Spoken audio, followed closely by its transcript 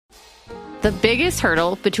The biggest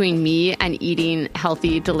hurdle between me and eating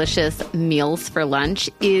healthy, delicious meals for lunch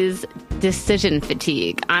is decision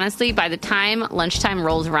fatigue. Honestly, by the time lunchtime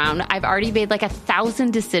rolls around, I've already made like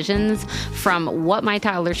 1,000 decisions, from what my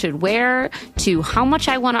toddler should wear to how much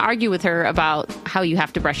I want to argue with her about how you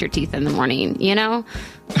have to brush your teeth in the morning, you know?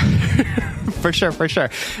 For sure.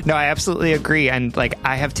 No, I absolutely agree. And like,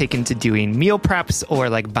 I have taken to doing meal preps or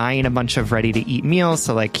like buying a bunch of ready to eat meals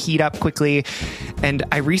to like heat up quickly. And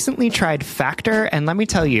I recently tried Factor. And let me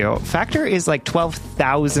tell you, Factor is like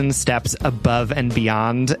 12,000 steps above and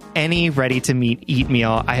beyond any ready to eat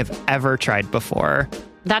meal I have ever tried before.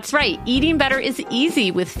 That's right. Eating better is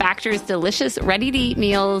easy with Factor's delicious, ready-to-eat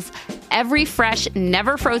meals. Every fresh,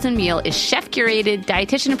 never frozen meal is chef-curated,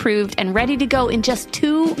 dietitian-approved, and ready to go in just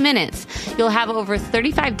 2 minutes. You'll have over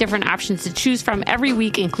 35 different options to choose from every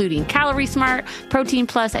week, including Calorie Smart, Protein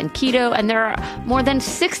Plus, and Keto. And there are more than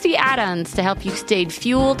 60 add-ons to help you stay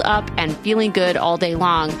fueled up and feeling good all day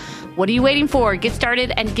long. What are you waiting for? Get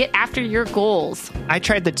started and get after your goals. I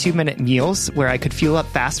tried the 2-minute meals where I could fuel up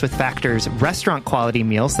fast with Factor's restaurant quality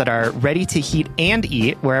meals that are ready to heat and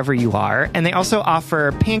eat wherever you are. And they also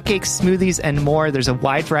offer pancakes, smoothies, and more. There's a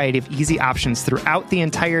wide variety of easy options throughout the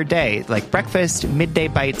entire day, like breakfast, midday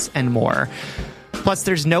bites, and more. Plus,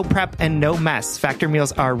 there's no prep and no mess. Factor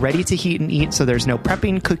meals are ready to heat and eat, so there's no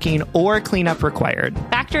prepping, cooking, or cleanup required.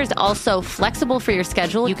 Factor is also flexible for your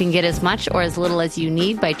schedule. You can get as much or as little as you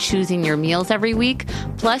need by choosing your meals every week.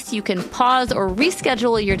 Plus, you can pause or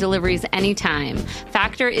reschedule your deliveries anytime.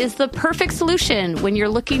 Factor is the perfect solution when you're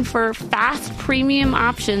looking for fast, premium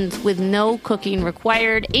options with no cooking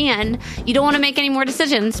required, and you don't want to make any more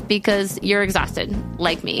decisions because you're exhausted,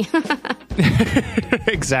 like me.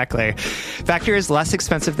 Exactly. Factor is less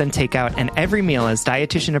expensive than takeout, and every meal is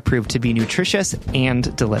dietitian approved to be nutritious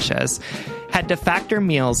and delicious. Head to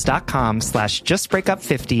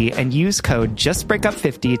factormeals.com/justbreakup50 and use code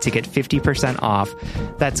justbreakup50 to get 50% off.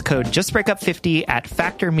 That's code justbreakup50 at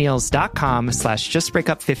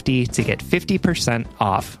factormeals.com/justbreakup50 to get 50%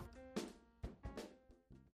 off.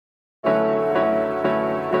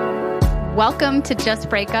 Welcome to Just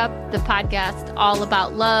Break Up, the podcast all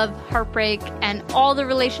about love, heartbreak, and all the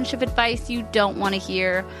relationship advice you don't want to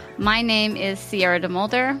hear. My name is Sierra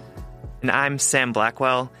DeMulder. And I'm Sam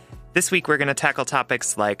Blackwell. This week we're going to tackle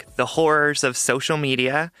topics like the horrors of social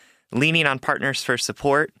media, leaning on partners for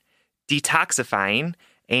support, detoxifying,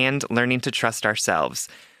 and learning to trust ourselves.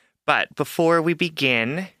 But before we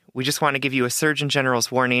begin, we just want to give you a Surgeon General's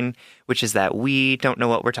warning, which is that we don't know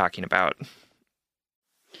what we're talking about.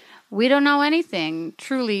 We don't know anything.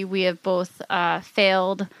 Truly, we have both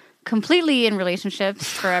failed completely in relationships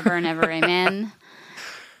forever and ever. Amen.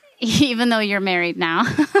 Even though you're married now.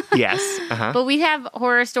 Yes. Uh-huh. But we have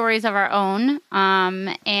horror stories of our own.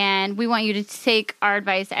 And we want you to take our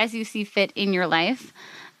advice as you see fit in your life.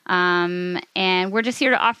 And we're just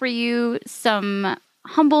here to offer you some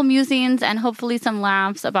humble musings and hopefully some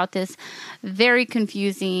laughs about this very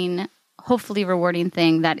confusing, hopefully rewarding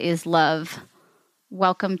thing that is love.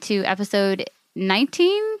 Welcome to episode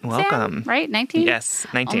 19, Welcome. Sam? Right? 19? Yes,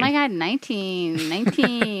 19. Oh my God,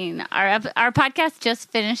 19. Our podcast just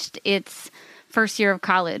finished its first year of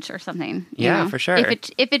college or something. Yeah, for sure. If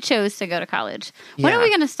it chose to go to college. When are we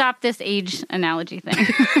going to stop this age analogy thing?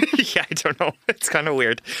 Yeah, I don't know. It's kind of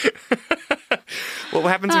weird. What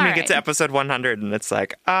happens when we get to episode 100 and it's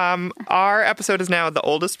like, our episode is now the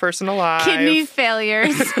oldest person alive. Kidney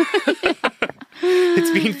failures. It's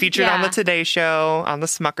being featured on the Today Show, on the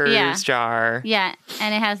Smucker's jar. Yeah,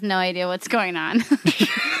 and it has no idea what's going on.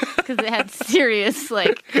 Because it had serious,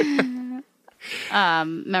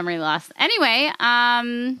 memory loss. Anyway,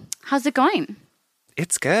 how's it going?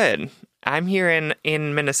 It's good. I'm here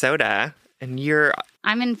in Minnesota, and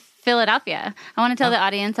I'm in Philadelphia. I want to tell the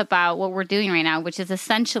audience about what we're doing right now, which is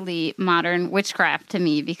essentially modern witchcraft to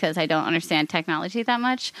me because I don't understand technology that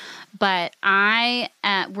much. But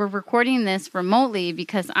we're recording this remotely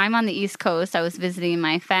because I'm on the East Coast. I was visiting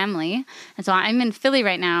my family, and so I'm in Philly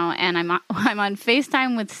right now, and I'm on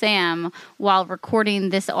FaceTime with Sam while recording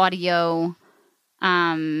this audio.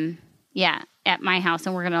 At my house,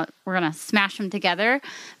 and we're gonna smash them together.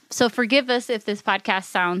 So forgive us if this podcast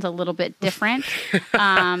sounds a little bit different,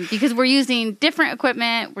 because we're using different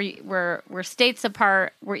equipment. We're states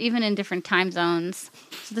apart. We're even in different time zones.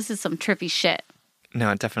 So this is some trippy shit.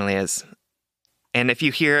 No, it definitely is. And if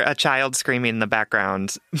you hear a child screaming in the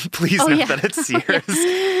background, please know that it's yours.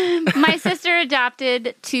 My sister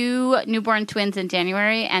adopted 2 newborn twins in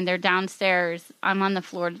January, and they're downstairs. I'm on the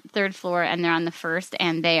third floor, and they're on the first,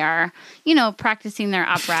 and they are, practicing their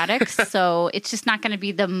operatics. So it's just not going to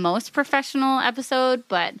be the most professional episode,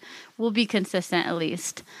 but we'll be consistent at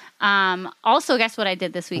least. Also, guess what I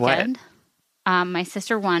did this weekend? My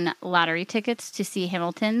sister won lottery tickets to see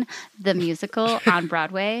Hamilton, the musical, on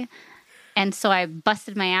Broadway. And so I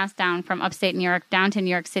busted my ass down from upstate New York down to New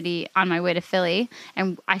York City on my way to Philly.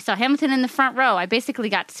 And I saw Hamilton in the front row. I basically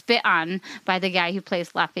got spit on by the guy who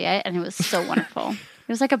plays Lafayette, and it was so wonderful. It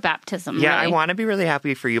was like a baptism. Yeah, really. I want to be really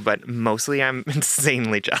happy for you, but mostly I'm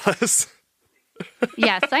insanely jealous.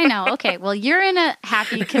 Yes, I know. Okay, well, you're in a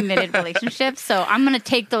happy, committed relationship, so I'm going to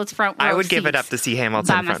take those front row I would give it up seats to see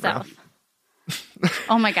Hamilton by front row. myself.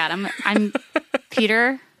 Oh my God, I'm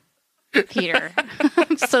Peter.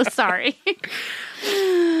 I'm so sorry.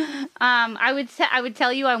 I would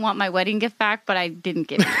tell you I want my wedding gift back, but I didn't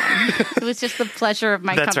get it. It was just the pleasure of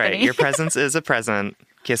my That's company. right. Your presence is a present.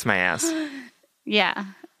 Kiss my ass. Yeah,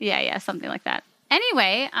 something like that.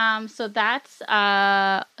 Anyway, so that's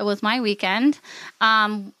it was my weekend.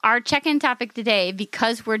 Our check-in topic today,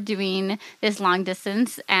 because we're doing this long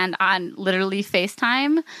distance and on literally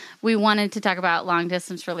FaceTime, we wanted to talk about long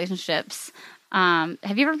distance relationships.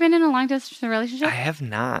 Have you ever been in a long distance relationship? I have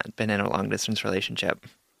not been in a long distance relationship.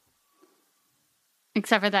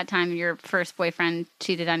 Except for that time your first boyfriend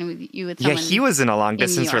cheated on you with someone. Yeah, he was in a long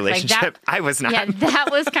distance relationship. Like I was not. Yeah, that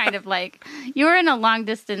was kind of like, you were in a long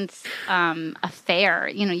distance affair.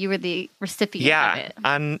 You know, you were the recipient of it.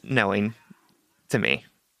 Unknowing to me.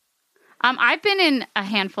 I've been in a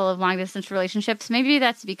handful of long distance relationships. Maybe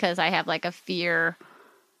that's because I have like a fear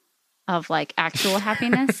of like actual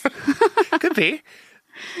happiness. Could be.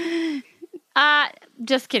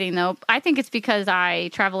 Just kidding though. I think it's because I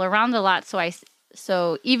travel around a lot,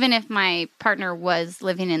 so even if my partner was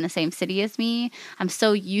living in the same city as me, I'm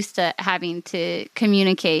so used to having to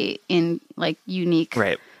communicate in like unique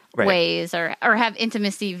ways or have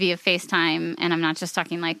intimacy via FaceTime. And I'm not just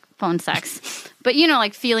talking like phone sex, but you know,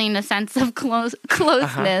 like feeling a sense of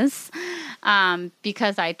closeness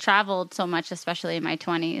because I traveled so much, especially in my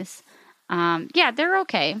 20s. Yeah, they're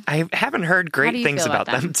okay. I haven't heard great things about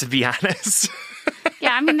them, to be honest.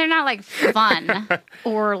 Yeah, I mean, they're not like fun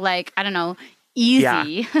or like, I don't know, easy.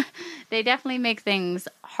 Yeah. They definitely make things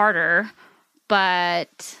harder,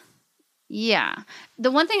 but yeah. The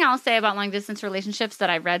one thing I'll say about long distance relationships that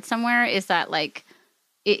I read somewhere is that like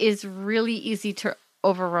it is really easy to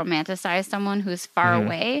over romanticize someone who's far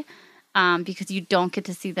away because you don't get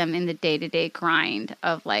to see them in the day-to-day grind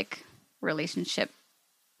of like relationship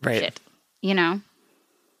shit, you know?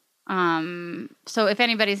 So if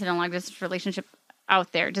anybody's in a long distance relationship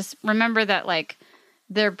out there, just remember that like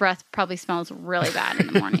their breath probably smells really bad in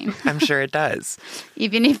the morning. I'm sure it does.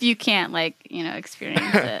 Even if you can't, like, you know,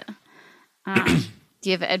 experience it. Do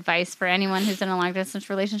you have advice for anyone who's in a long distance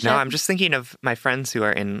relationship? No, I'm just thinking of my friends who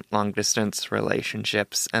are in long distance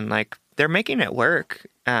relationships and like they're making it work.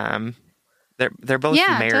 They're both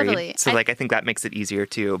married. Totally. So like I think that makes it easier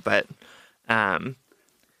too. But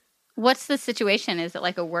what's the situation? Is it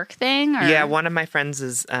like a work thing? Or? Yeah, one of my friends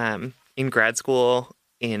is in grad school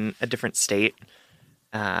in a different state.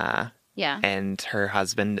 And her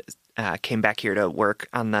husband came back here to work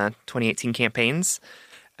on the 2018 campaigns.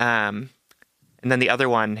 And then the other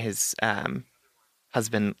one, his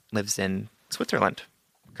husband lives in Switzerland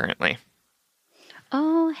currently.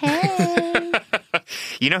 Oh, hey.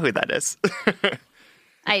 You know who that is.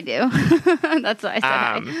 I do. That's why I said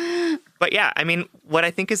hi. But yeah, I mean, what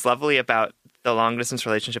I think is lovely about the long distance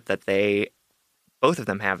relationship that both of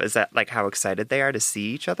them have is that like how excited they are to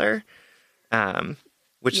see each other.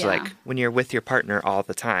 Which, like, when you're with your partner all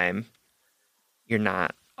the time, you're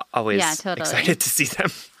not always excited to see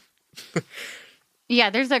them.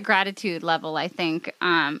 Yeah, there's a gratitude level, I think,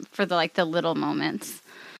 for the little moments.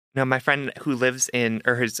 No, my friend who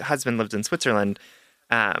his husband lives in Switzerland,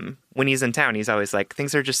 when he's in town, he's always like,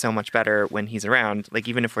 things are just so much better when he's around. Like,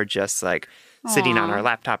 even if we're just, like, sitting on our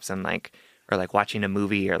laptops and, like, or, like, watching a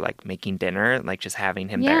movie or, like, making dinner, like, just having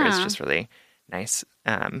him there is just really nice.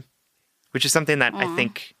 Which is something that I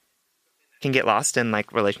think can get lost in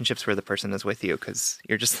like relationships where the person is with you because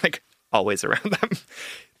you're just like always around them.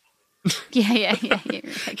 Yeah.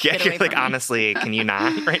 You're like, honestly, can you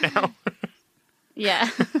not right now? Yeah.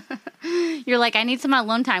 You're like, I need some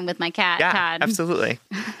alone time with my cat, Todd. Absolutely.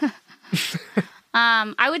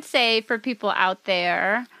 I would say for people out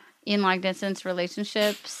there in long distance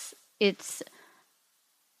relationships, it's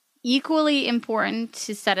equally important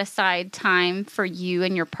to set aside time for you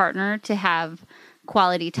and your partner to have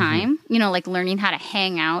quality time, you know, like learning how to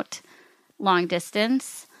hang out long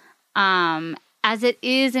distance, as it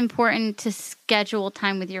is important to schedule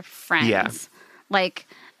time with your friends. Yeah. Like,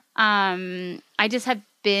 I just have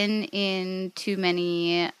been in too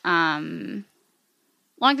many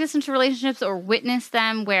long distance relationships or witnessed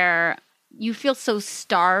them where you feel so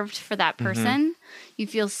starved for that person. You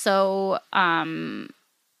feel so,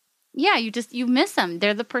 you miss them.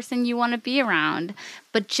 They're the person you want to be around.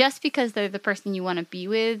 But just because they're the person you want to be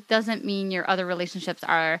with doesn't mean your other relationships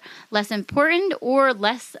are less important or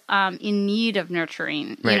less in need of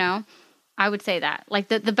nurturing, Right. you know? I would say that. Like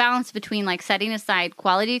the balance between like setting aside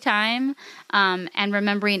quality time and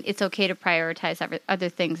remembering it's okay to prioritize other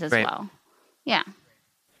things as Right. well. Yeah.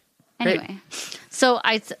 Great. Anyway, so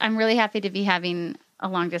I'm really happy to be having a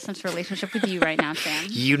long distance relationship with you right now, Sam.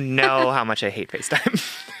 You know how much I hate FaceTime.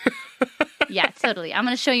 Yeah, totally. I'm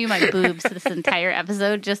going to show you my boobs this entire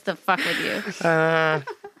episode just to fuck with you.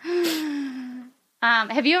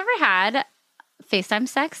 Have you ever had FaceTime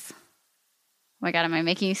sex? Oh my God, am I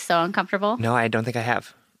making you so uncomfortable? No, I don't think I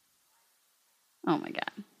have. Oh my God.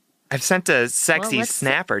 I've sent a sexy let's-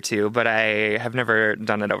 snap or two, but I have never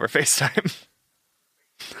done it over FaceTime.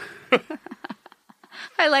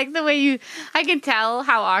 I like the way I can tell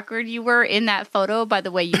how awkward you were in that photo by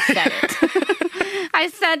the way you said it. I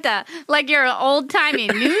said that like you're an old-timey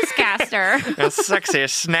newscaster. A sexy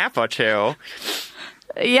snap or two.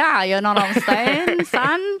 Yeah, you know what I'm saying,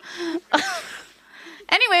 son?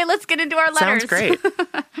 Anyway, let's get into our letters. Sounds great.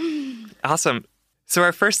 Awesome. So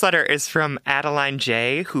our first letter is from Adeline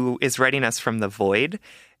J., who is writing us from the void.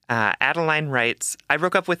 Adeline writes, I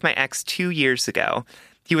broke up with my ex 2 years ago.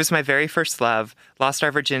 He was my very first love, lost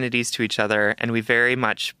our virginities to each other, and we very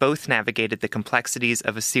much both navigated the complexities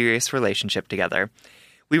of a serious relationship together.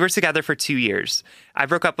 We were together for 2 years. I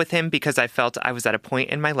broke up with him because I felt I was at a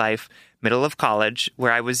point in my life, middle of college,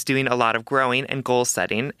 where I was doing a lot of growing and goal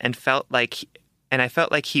setting and I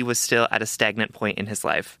felt like he was still at a stagnant point in his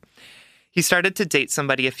life. He started to date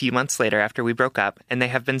somebody a few months later after we broke up, and they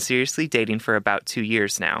have been seriously dating for about 2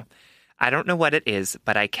 years now. I don't know what it is,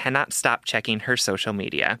 but I cannot stop checking her social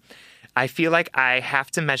media. I feel like I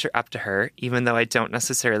have to measure up to her, even though I don't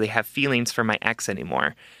necessarily have feelings for my ex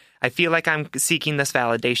anymore. I feel like I'm seeking this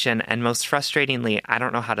validation, and most frustratingly, I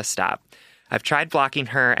don't know how to stop. I've tried blocking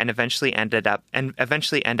her and eventually end up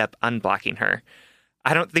unblocking her.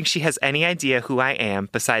 I don't think she has any idea who I am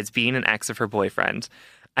besides being an ex of her boyfriend.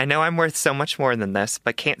 I know I'm worth so much more than this,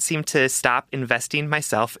 but can't seem to stop investing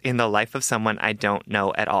myself in the life of someone I don't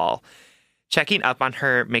know at all. Checking up on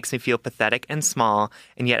her makes me feel pathetic and small,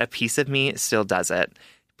 and yet a piece of me still does it.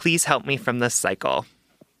 Please help me from this cycle.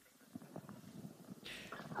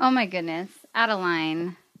 Oh my goodness.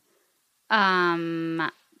 Adeline. I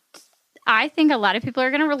think a lot of people are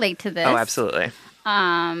going to relate to this. Oh, absolutely.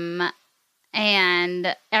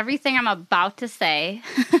 And everything I'm about to say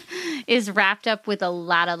is wrapped up with a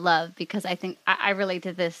lot of love because I think I relate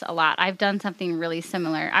to this a lot. I've done something really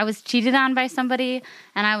similar. I was cheated on by somebody,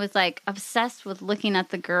 and I was like obsessed with looking at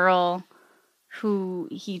the girl who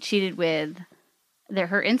he cheated with,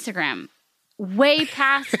 her Instagram, way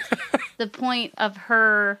past the point of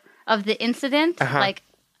the incident. Uh-huh. Like,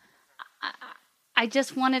 I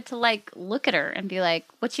just wanted to like look at her and be like,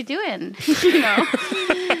 "What you doing?" You know.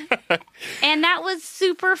 And that was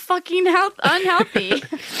super fucking unhealthy.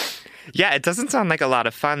 Yeah, it doesn't sound like a lot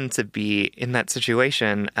of fun to be in that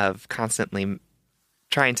situation of constantly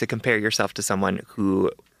trying to compare yourself to someone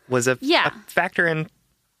who was a factor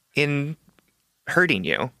in hurting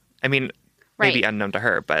you. I mean, maybe unknown to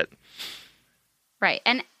her, but... Right.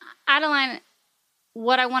 And Adeline,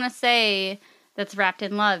 what I want to say that's wrapped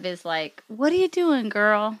in love is like, what are you doing,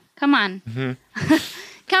 girl? Come on. Mm-hmm.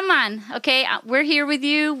 Come on. Okay, we're here with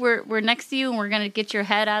you. We're next to you, and we're going to get your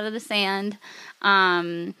head out of the sand.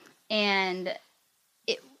 And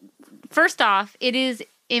first off, it is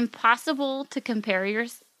impossible to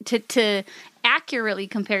to accurately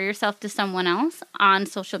compare yourself to someone else on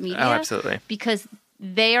social media. Oh, absolutely. Because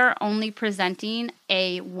they are only presenting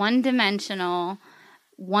a one-dimensional,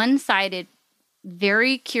 one-sided,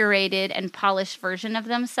 very curated and polished version of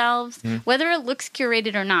themselves, whether it looks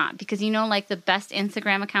curated or not, because like the best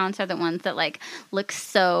Instagram accounts are the ones that like look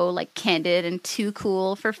so like candid and too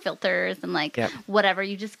cool for filters and like whatever.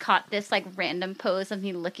 You just caught this like random pose of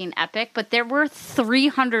me looking epic, but there were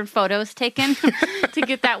 300 photos taken to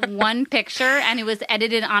get that one picture, and it was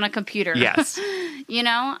edited on a computer. Yes.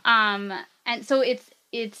 And so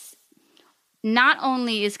it's not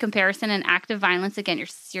only is comparison an act of violence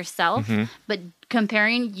against yourself, but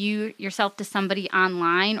comparing yourself to somebody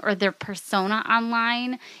online or their persona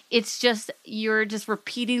online, you're just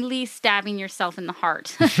repeatedly stabbing yourself in the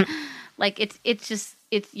heart. Like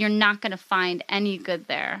you're not going to find any good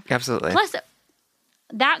there. Absolutely. Plus,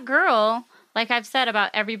 that girl, like I've said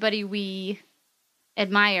about everybody we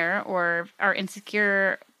admire or are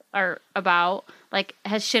insecure or about, like,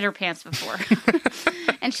 has shit her pants before.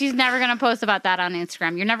 And she's never going to post about that on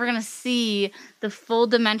Instagram. You're never going to see the full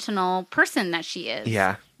dimensional person that she is.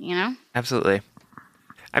 Yeah. You know? Absolutely.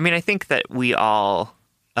 I mean, I think that we all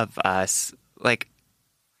of us, like,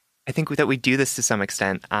 I think that we do this to some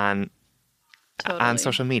extent on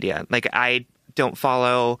social media. Like, I don't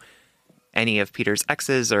follow any of Peter's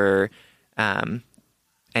exes or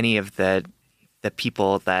any of the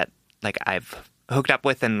people that, like, I've hooked up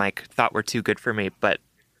with and, like, thought were too good for me. But,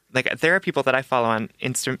 like, there are people that I follow on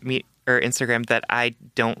Instagram that I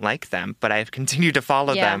don't like them, but I've continued to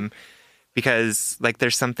follow them because, like,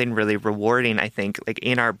 there's something really rewarding, I think, like,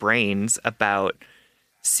 in our brains about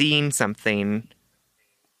seeing something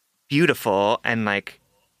beautiful and, like,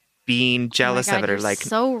 being jealous of it, or, like,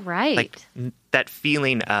 so right, like that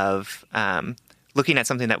feeling of looking at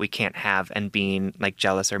something that we can't have and being, like,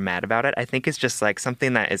 jealous or mad about it, I think is just, like,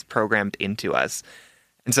 something that is programmed into us.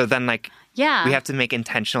 And so then, like, we have to make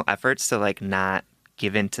intentional efforts to, like, not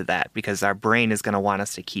give into that, because our brain is going to want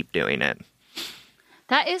us to keep doing it.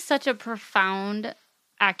 That is such a profound,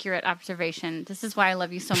 accurate observation. This is why I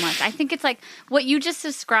love you so much. I think it's like what you just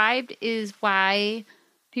described is why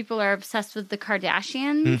people are obsessed with the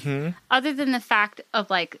Kardashians, other than the fact of,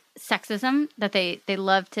 like, sexism, that they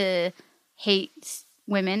love to hate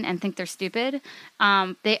women and think they're stupid.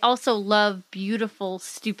 They also love beautiful,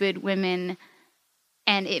 stupid women,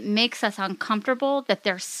 and it makes us uncomfortable that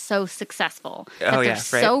they're so successful, that they're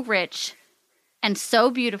so rich and so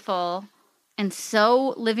beautiful and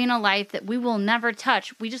so living a life that we will never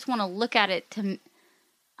touch. We just want to look at it to,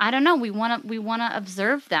 I don't know, we want to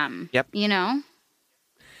observe them. Yep. You know?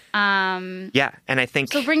 Yeah, and I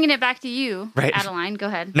think... So bringing it back to you, right. Adeline, go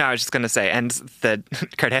ahead. No, I was just going to say, and the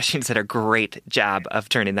Kardashians did a great job of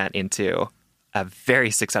turning that into a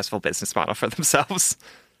very successful business model for themselves.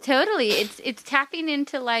 Totally. It's tapping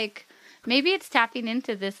into, like, maybe it's tapping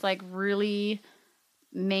into this, like, really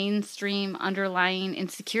mainstream underlying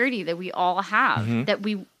insecurity that we all have. That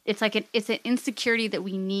it's an insecurity that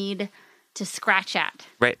we need to scratch at.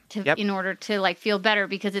 Right. In order to, like, feel better,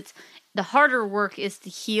 because it's, the harder work is to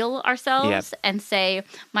heal ourselves and say,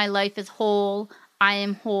 my life is whole, I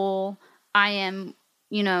am,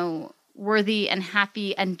 you know, worthy and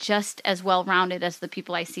happy and just as well-rounded as the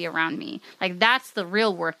people I see around me. Like, that's the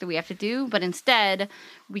real work that we have to do, but instead,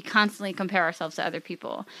 we constantly compare ourselves to other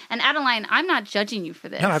people. And Adeline, I'm not judging you for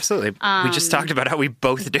this. No, absolutely. We just talked about how we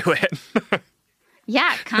both do it.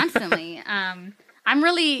 Yeah, constantly. I'm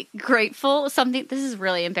really grateful. This is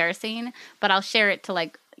really embarrassing, but I'll share it to,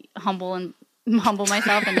 like, humble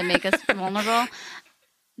myself and to make us vulnerable.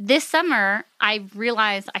 This summer, I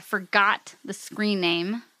realized I forgot the screen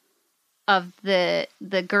name of the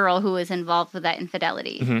girl who was involved with that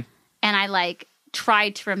infidelity. And I, like,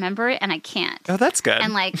 tried to remember it, and I can't. Oh, that's good.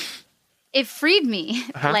 And, like, it freed me.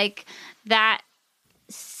 Like, that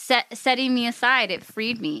setting me aside, it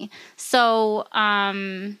freed me. So,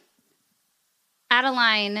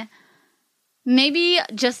 Adeline, maybe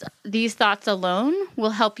just these thoughts alone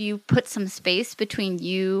will help you put some space between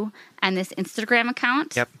you and this Instagram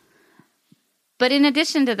account. Yep. But in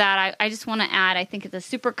addition to that, I just want to add, I think it's a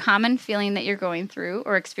super common feeling that you're going through,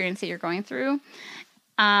 or experience that you're going through.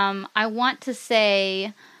 I want to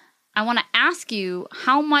ask you,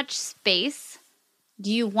 how much space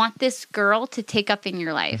do you want this girl to take up in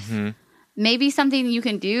your life? Maybe something you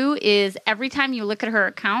can do is every time you look at her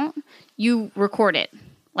account, you record it.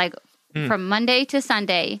 Like, from Monday to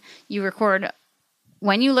Sunday, you record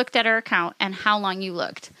when you looked at her account and how long you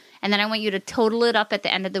looked. And then I want you to total it up at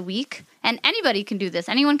the end of the week. And anybody can do this.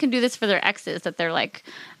 Anyone can do this for their exes that they're, like,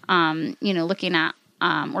 you know, looking at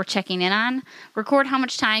or checking in on. Record how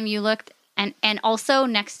much time you looked. And also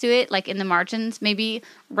next to it, like in the margins, maybe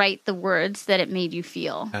write the words that it made you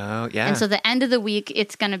feel. Oh, yeah. And so the end of the week,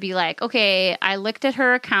 it's going to be like, okay, I looked at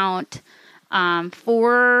her account 4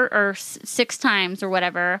 or 6 times or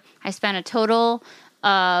whatever. I spent a total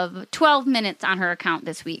of 12 minutes on her account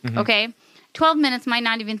this week, okay? 12 minutes might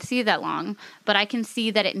not even seem that long, but I can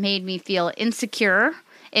see that it made me feel insecure.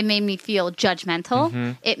 It made me feel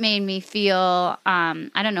judgmental. It made me feel,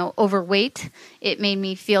 overweight. It made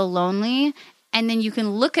me feel lonely. And then you can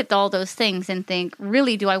look at all those things and think,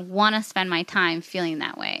 really, do I want to spend my time feeling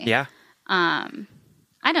that way? Yeah. I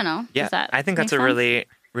don't know. Yeah, I think that's a really,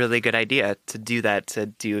 really good idea to do that, to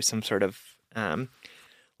do some sort of,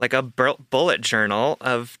 like a bullet journal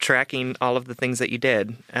of tracking all of the things that you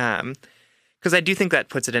did. Because I do think that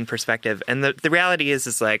puts it in perspective. And the reality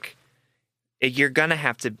is like, you're going to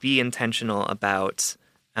have to be intentional about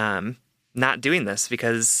not doing this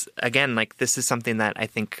because, again, like, this is something that I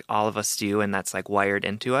think all of us do, and that's, like, wired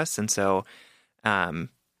into us. And so I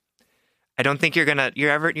I don't think you're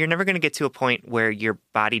never gonna get to a point where your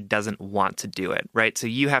body doesn't want to do it, right? So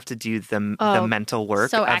you have to do the mental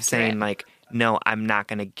work of saying like, no, I'm not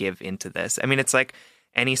gonna give into this. I mean, it's like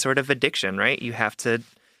any sort of addiction, right? You have to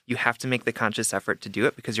make the conscious effort to do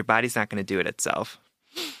it because your body's not gonna do it itself.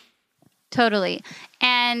 Totally.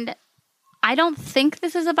 And I don't think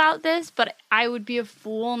this is about this, but I would be a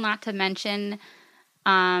fool not to mention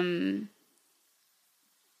that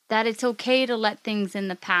it's okay to let things in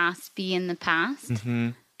the past be in the past. Mm-hmm.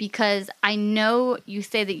 Because I know you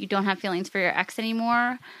say that you don't have feelings for your ex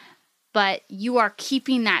anymore, but you are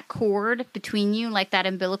keeping that cord between you, like that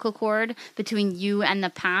umbilical cord between you and the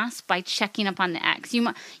past, by checking up on the ex.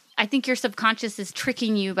 I think your subconscious is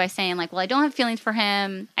tricking you by saying like, well, I don't have feelings for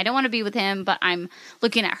him. I don't want to be with him, but I'm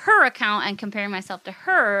looking at her account and comparing myself to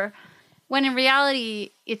her. When in reality,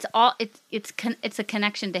 it's a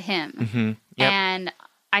connection to him. Mm-hmm. Yep. And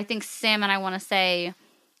I think Sam and I want to say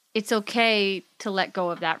it's okay to let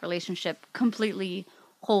go of that relationship completely,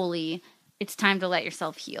 wholly. It's time to let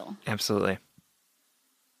yourself heal. Absolutely.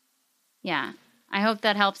 Yeah. I hope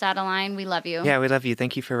that helps, Adeline. We love you. Yeah, we love you.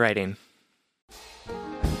 Thank you for writing.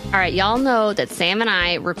 All right, y'all know that Sam and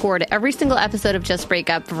I record every single episode of Just Break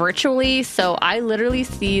Up virtually, so I literally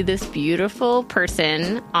see this beautiful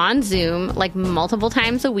person on Zoom like multiple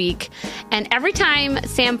times a week, and every time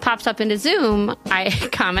Sam pops up into Zoom, I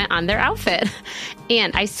comment on their outfit.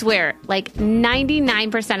 And I swear, like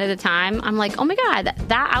 99% of the time, I'm like, oh my God,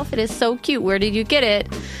 that outfit is so cute. Where did you get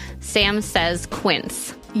it? Sam says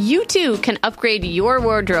Quince. You too can upgrade your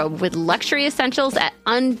wardrobe with luxury essentials at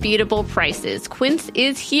unbeatable prices. Quince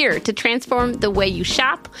is here to transform the way you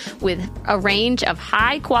shop with a range of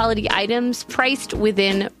high-quality items priced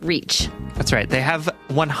within reach. That's right. They have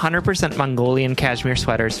 100% Mongolian cashmere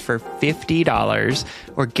sweaters for $50,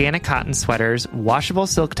 organic cotton sweaters, washable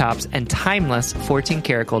silk tops, and timeless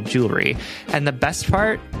 14-karat gold jewelry. And the best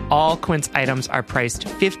part, all Quince items are priced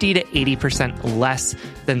 50 to 80% less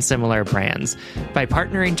than similar brands. By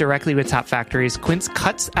partnering directly with top factories, Quince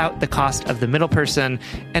cuts out the cost of the middle person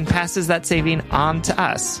and passes that saving on to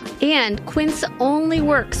us. And Quince only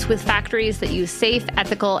works with factories that use safe,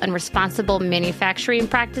 ethical, and responsible manufacturing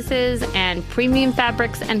practices and premium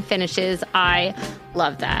fabrics and finishes. I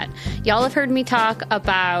love that. Y'all have heard me talk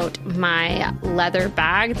about my leather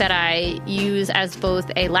bag that I use as both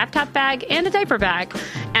a laptop bag and a diaper bag.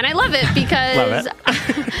 And I love it because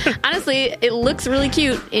honestly, it looks really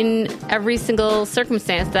cute in every single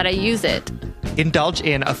circumstance that I use it. Indulge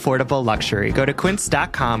in affordable luxury. Go to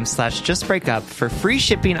quince.com/justbreakup for free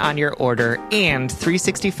shipping on your order and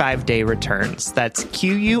 365-day returns. That's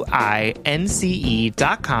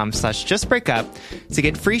QUINCE.com/justbreakup to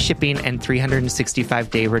get free shipping and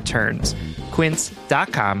 365-day returns.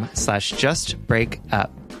 Quince.com/justbreakup.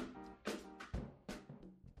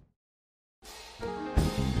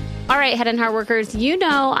 All right, Head and Heart workers, you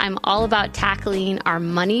know I'm all about tackling our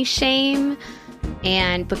money shame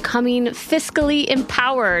and becoming fiscally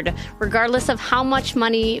empowered, regardless of how much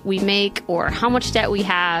money we make or how much debt we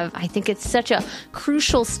have. I think it's such a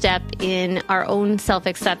crucial step in our own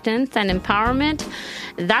self-acceptance and empowerment.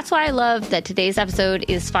 That's why I love that today's episode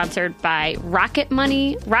is sponsored by Rocket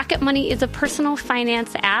Money. Rocket Money is a personal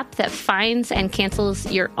finance app that finds and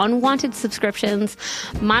cancels your unwanted subscriptions,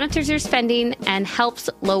 monitors your spending, and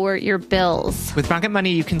helps lower your bills. With Rocket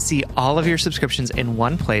Money, you can see all of your subscriptions in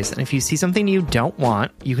one place, and if you see something you don't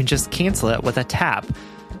want, you can just cancel it with a tap.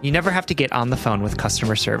 You never have to get on the phone with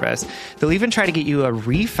customer service. They'll even try to get you a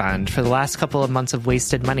refund for the last couple of months of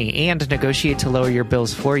wasted money and negotiate to lower your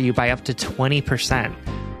bills for you by up to 20%.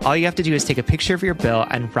 All you have to do is take a picture of your bill,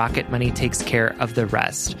 and Rocket Money takes care of the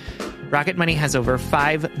rest. Rocket Money has over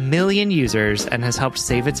 5 million users and has helped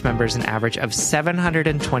save its members an average of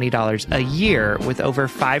 $720 a year with over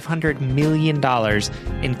 $500 million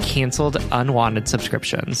in canceled unwanted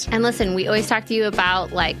subscriptions. And listen, we always talk to you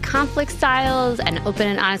about like conflict styles and open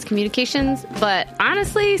and honest communications, but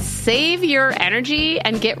honestly, save your energy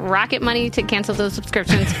and get Rocket Money to cancel those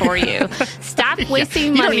subscriptions for you. Stop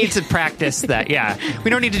wasting money. You don't need to practice that. Yeah.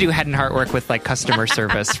 We don't need to do head and heart work with like customer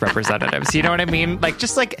service representatives. You know what I mean? Like,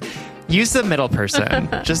 just like use the middle person.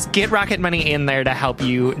 Just get Rocket Money in there to help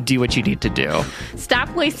you do what you need to do. Stop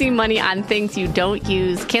wasting money on things you don't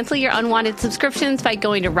use. Cancel your unwanted subscriptions by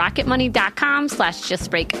going to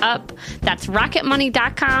rocketmoney.com/justbreakup. That's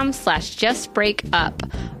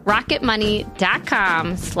rocketmoney.com/justbreakup.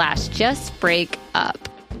 rocketmoney.com/justbreakup.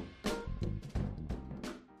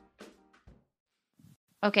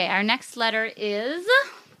 Okay, our next letter is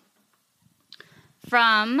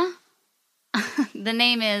from, the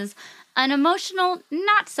name is An Emotional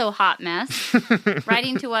Not So Hot Mess,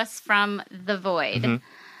 writing to us from the void.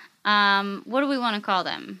 What do we want to call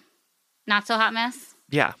them? Not so hot mess?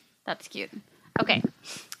 Yeah. That's cute. Okay.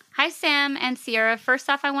 Hi, Sam and Sierra. First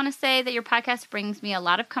off, I want to say that your podcast brings me a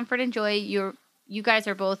lot of comfort and joy. You guys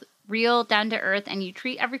are both real, down to earth, and you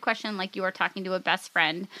treat every question like you are talking to a best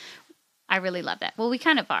friend. I really love that. Well, we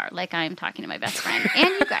kind of are, like I'm talking to my best friend and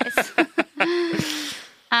you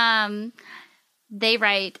guys. They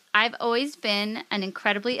write, I've always been an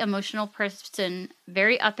incredibly emotional person,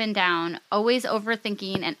 very up and down, always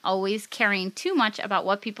overthinking and always caring too much about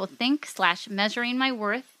what people think / measuring my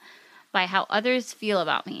worth by how others feel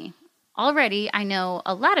about me. Already, I know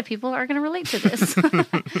a lot of people are going to relate to this,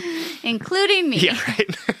 including me. Yeah,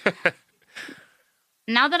 right.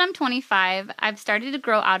 Now that I'm 25, I've started to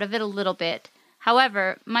grow out of it a little bit.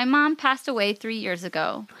 However, my mom passed away 3 years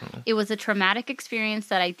ago. It was a traumatic experience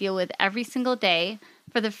that I deal with every single day.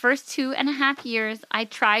 For the first 2.5 years, I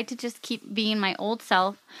tried to just keep being my old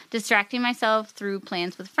self, distracting myself through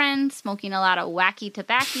plans with friends, smoking a lot of wacky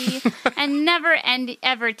tobacco, and never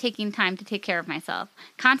ever taking time to take care of myself,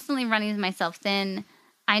 constantly running myself thin.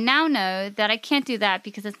 I now know that I can't do that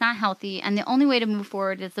because it's not healthy, and the only way to move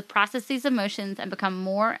forward is to process these emotions and become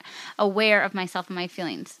more aware of myself and my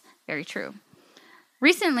feelings. Very true.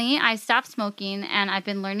 Recently, I stopped smoking, and I've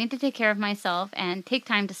been learning to take care of myself and take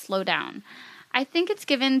time to slow down. I think it's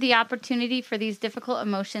given the opportunity for these difficult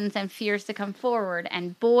emotions and fears to come forward,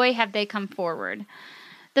 and boy, have they come forward.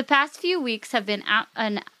 The past few weeks have been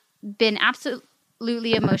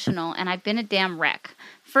absolutely emotional, and I've been a damn wreck.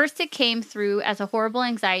 First, it came through as a horrible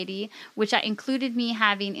anxiety, which included me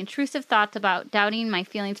having intrusive thoughts about doubting my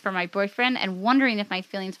feelings for my boyfriend and wondering if my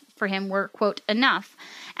feelings for him were, quote, enough.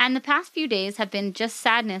 And the past few days have been just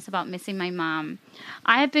sadness about missing my mom.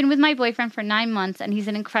 I have been with my boyfriend for 9 months, and he's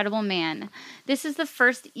an incredible man. This is the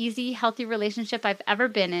first easy, healthy relationship I've ever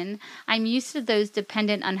been in. I'm used to those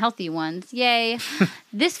dependent, unhealthy ones. Yay.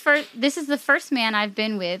 This is the first man I've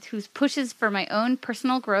been with who pushes for my own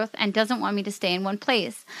personal growth and doesn't want me to stay in one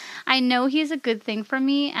place. I know he is a good thing for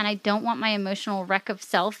me, and I don't want my emotional wreck of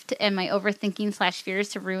self and my overthinking / fears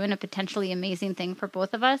to ruin a potentially amazing thing for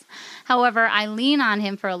both of us. However, I lean on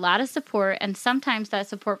him for a lot of support, and sometimes that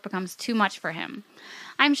support becomes too much for him.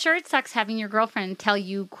 I'm sure it sucks having your girlfriend tell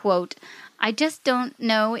you, quote, I just don't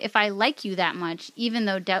know if I like you that much, even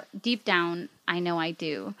though deep down I know I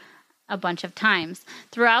do, a bunch of times.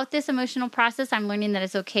 Throughout this emotional process, I'm learning that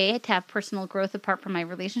it's okay to have personal growth apart from my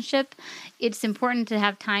relationship. It's important to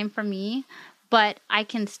have time for me, but I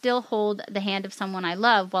can still hold the hand of someone I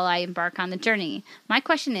love while I embark on the journey. My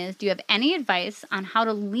question is, do you have any advice on how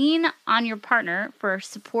to lean on your partner for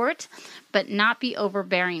support, but not be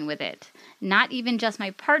overbearing with it? Not even just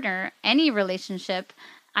my partner, any relationship.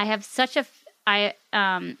 Any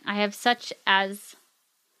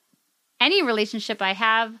relationship I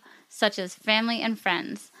have, such as family and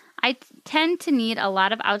friends. I tend to need a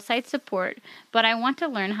lot of outside support, but I want to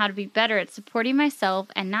learn how to be better at supporting myself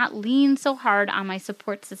and not lean so hard on my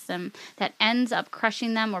support system that ends up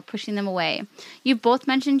crushing them or pushing them away. You both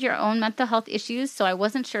mentioned your own mental health issues, so I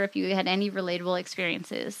wasn't sure if you had any relatable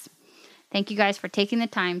experiences. Thank you guys for taking the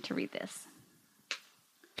time to read this.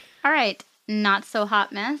 All right, not so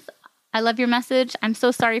hot mess. I love your message. I'm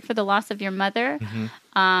so sorry for the loss of your mother. Mm-hmm.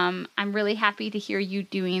 I'm really happy to hear you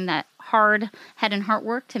doing that hard head and heart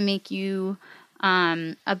work to make you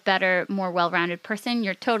a better, more well-rounded person.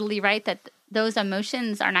 You're totally right that those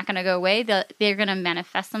emotions are not going to go away. They're going to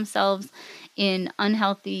manifest themselves in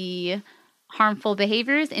unhealthy, harmful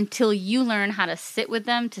behaviors until you learn how to sit with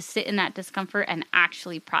them, to sit in that discomfort and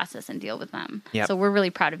actually process and deal with them. Yep. So we're really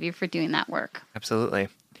proud of you for doing that work. Absolutely.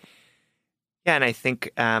 Yeah, and I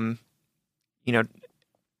think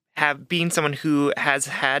being someone who has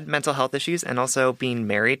had mental health issues and also being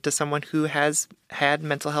married to someone who has had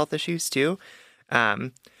mental health issues too,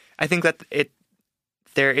 I think that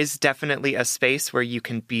there is definitely a space where you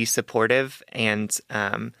can be supportive and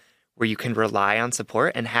where you can rely on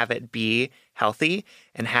support and have it be healthy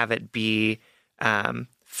and have it be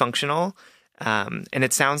functional. And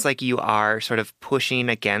it sounds like you are sort of pushing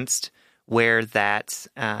against where that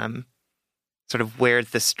where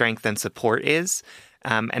the strength and support is.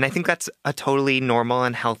 And I think that's a totally normal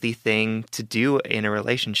and healthy thing to do in a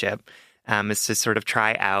relationship, is to sort of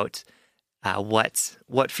try out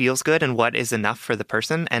what feels good and what is enough for the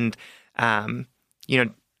person. And,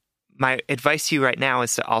 my advice to you right now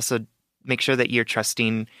is to also make sure that you're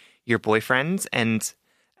trusting your boyfriend and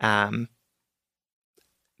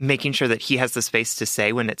making sure that he has the space to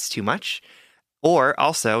say when it's too much. Or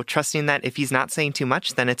also trusting that if he's not saying too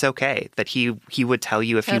much, then it's okay, that he would tell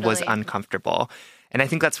you if he was uncomfortable. And I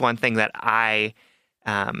think that's one thing that I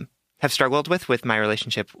have struggled with my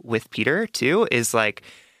relationship with Peter, too, is like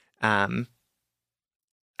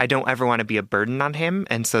I don't ever want to be a burden on him.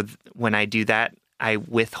 And so when I do that, I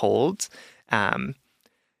withhold. And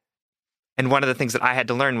one of the things that I had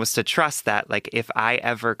to learn was to trust that, like, if I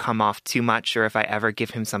ever come off too much, or if I ever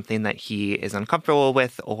give him something that he is uncomfortable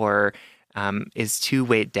with or is too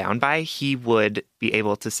weighed down by, he would be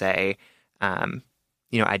able to say, I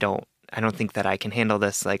don't think that I can handle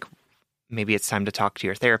this. Like, maybe it's time to talk to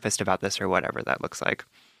your therapist about this, or whatever that looks like.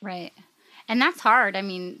 Right. And that's hard. I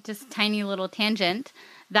mean, just tiny little tangent.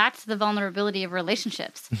 That's the vulnerability of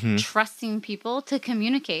relationships, trusting people to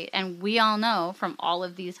communicate. And we all know from all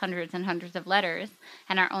of these hundreds and hundreds of letters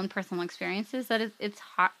and our own personal experiences that it's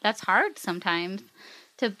hard. That's hard sometimes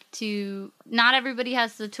to not everybody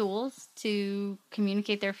has the tools to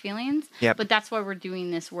communicate their feelings. Yep. But that's why we're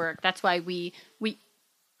doing this work. That's why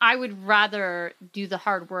I would rather do the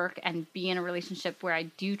hard work and be in a relationship where I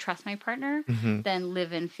do trust my partner than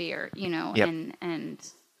live in fear, Yep. and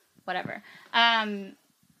whatever.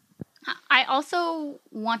 I also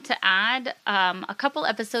want to add, a couple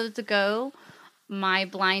episodes ago, my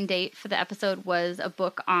blind date for the episode was a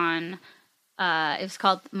book on, it was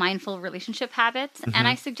called Mindful Relationship Habits. And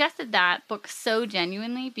I suggested that book so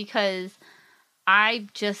genuinely because I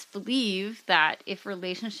just believe that if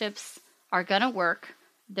relationships are going to work,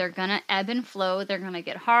 they're going to ebb and flow, they're going to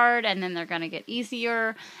get hard, and then they're going to get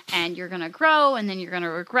easier, and you're going to grow, and then you're going to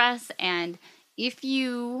regress. And if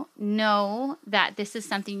you know that this is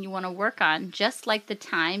something you want to work on, just like the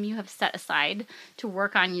time you have set aside to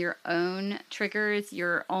work on your own triggers,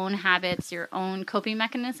 your own habits, your own coping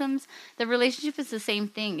mechanisms, the relationship is the same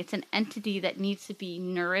thing. It's an entity that needs to be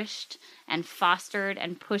nourished and fostered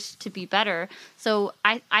and pushed to be better. So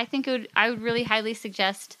I think I would really highly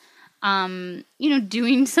suggest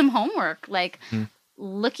doing some homework, like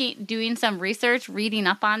doing some research, reading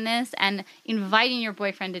up on this, and inviting your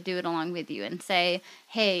boyfriend to do it along with you and say,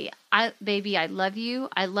 hey, baby, I love you.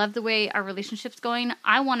 I love the way our relationship's going.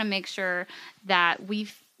 I want to make sure that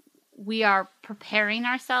we are preparing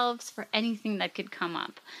ourselves for anything that could come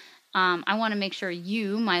up. I want to make sure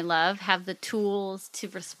you, my love, have the tools to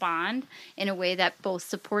respond in a way that both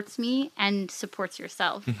supports me and supports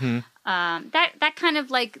yourself. That kind of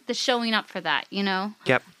like the showing up for that,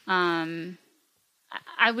 Yep.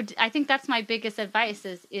 I think that's my biggest advice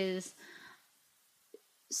is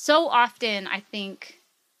so often I think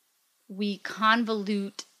we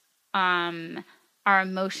convolute our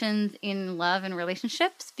emotions in love and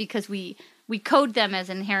relationships because we code them as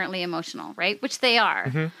inherently emotional, right? Which they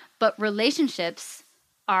are. But relationships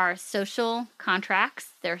are social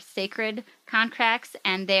contracts. They're sacred contracts,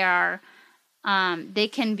 and they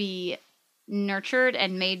can be nurtured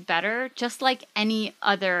and made better just like any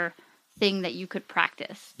other thing that you could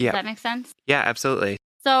practice. Does that make sense? Yeah, absolutely.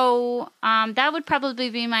 So that would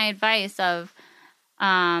probably be my advice of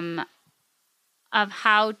how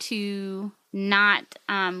to not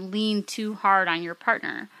lean too hard on your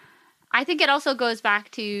partner. I think it also goes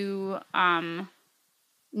back to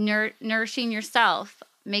nourishing yourself,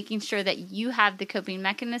 making sure that you have the coping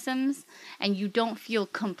mechanisms and you don't feel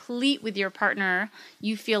complete with your partner.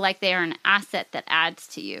 You feel like they are an asset that adds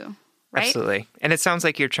to you, right? Absolutely. And it sounds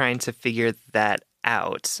like you're trying to figure that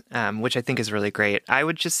out, which I think is really great. I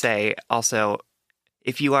would just say also,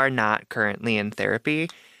 if you are not currently in therapy,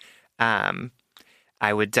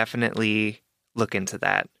 I would definitely look into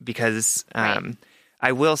that because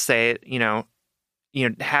I will say,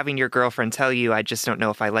 having your girlfriend tell you, I just don't know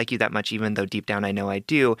if I like you that much, even though deep down I know I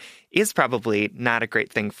do, is probably not a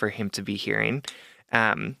great thing for him to be hearing.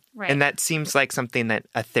 And that seems like something that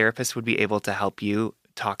a therapist would be able to help you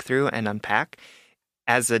talk through and unpack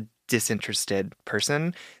as a disinterested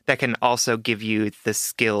person that can also give you the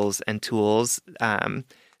skills and tools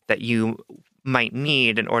that you might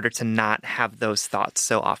need in order to not have those thoughts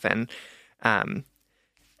so often. And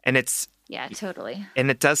it's, yeah, totally. And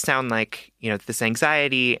it does sound like, this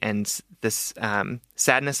anxiety and this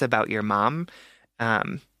sadness about your mom.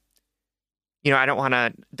 I don't want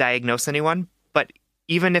to diagnose anyone, but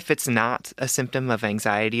even if it's not a symptom of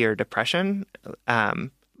anxiety or depression,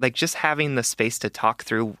 like just having the space to talk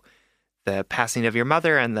through the passing of your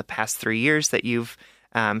mother and the past 3 years that you've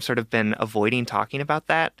sort of been avoiding talking about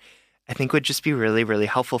that, I think would just be really, really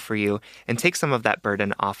helpful for you and take some of that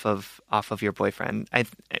burden off of your boyfriend.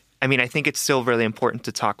 I mean, I think it's still really important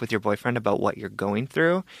to talk with your boyfriend about what you're going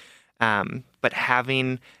through, but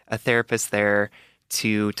having a therapist there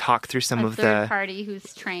to talk through some of the third party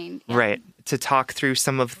who's trained, right, to talk through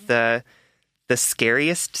some of the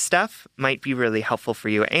scariest stuff might be really helpful for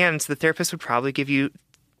you. And the therapist would probably give you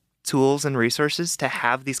tools and resources to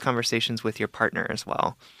have these conversations with your partner as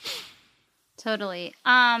well. Totally.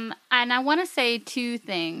 And I want to say two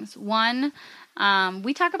things. One,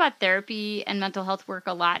 we talk about therapy and mental health work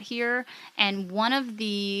a lot here. And one of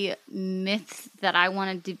the myths that I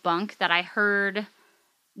want to debunk that I heard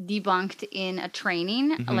debunked in a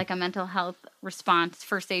training, like a mental health response,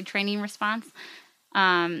 first aid training response,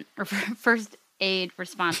 or first aid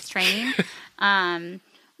response training,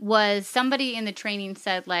 was somebody in the training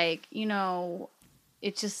said, like, you know,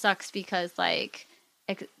 it just sucks because, like,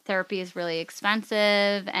 therapy is really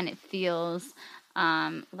expensive and it feels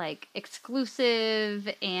like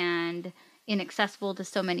exclusive and inaccessible to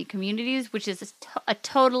so many communities, which is a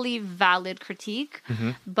totally valid critique.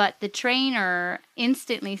 But the trainer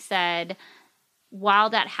instantly said, while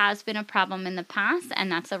that has been a problem in the past,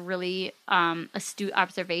 and that's a really astute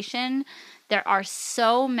observation, there are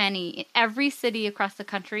so many. Every city across the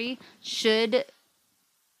country should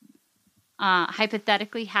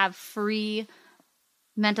hypothetically have free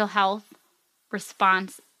mental health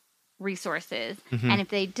response resources. And if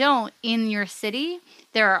they don't, in your city,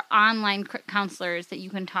 there are online counselors that you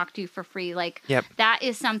can talk to for free. Like, that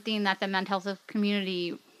is something that the mental health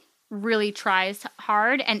community really tries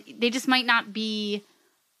hard, and they just might not be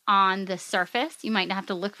on the surface. You might have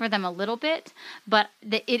to look for them a little bit, but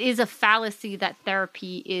it is a fallacy that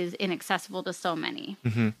therapy is inaccessible to so many.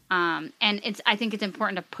 And I think it's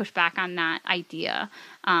important to push back on that idea,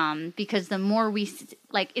 because the more we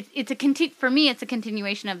for me, it's a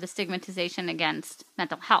continuation of the stigmatization against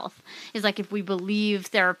mental health. Is like, if we believe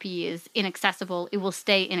therapy is inaccessible, it will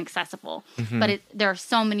stay inaccessible. But there are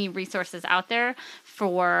so many resources out there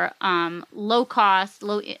for low cost,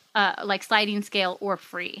 like sliding scale or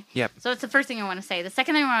free. So that's the first thing I want to say. The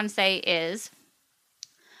second thing I want to say is,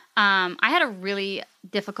 I had a really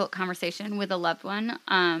difficult conversation with a loved one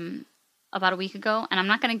about a week ago, and I'm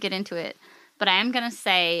not going to get into it, but I am going to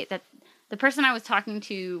say that the person I was talking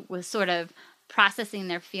to was sort of processing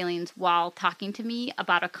their feelings while talking to me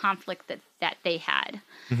about a conflict that they had.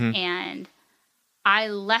 And I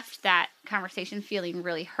left that conversation feeling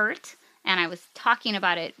really hurt, and I was talking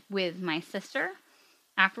about it with my sister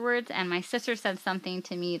afterwards, and my sister said something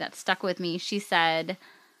to me that stuck with me. She said,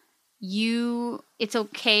 it's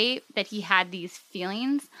okay that he had these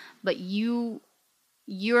feelings, but you're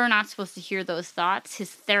not supposed to hear those thoughts.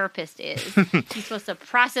 His therapist is. He's supposed to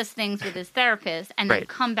process things with his therapist and then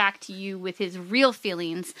come back to you with his real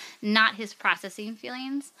feelings, not his processing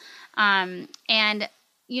feelings. And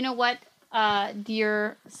you know what,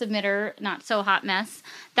 dear submitter, not so hot mess,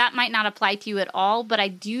 that might not apply to you at all, but I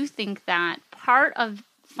do think that part of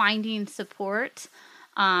finding support,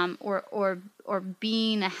 or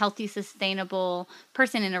being a healthy, sustainable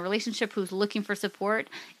person in a relationship who's looking for support,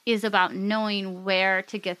 is about knowing where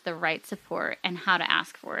to get the right support and how to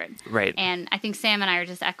ask for it. And I think Sam and I are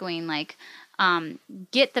just echoing, like,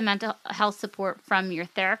 get the mental health support from your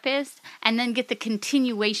therapist, and then get the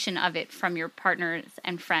continuation of it from your partners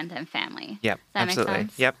and friends and family. Does that make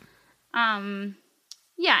sense? And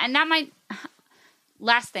that might...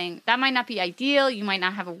 Last thing, that might not be ideal. You might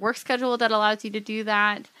not have a work schedule that allows you to do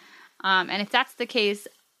that. And if that's the case,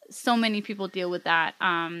 so many people deal with that.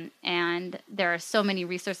 And there are so many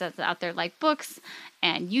resources out there, like books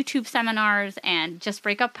and YouTube seminars and Just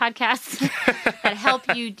Break Up podcasts that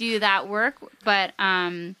help you do that work. But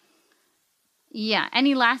any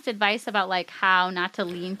last advice about, like, how not to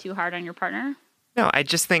lean too hard on your partner? No, I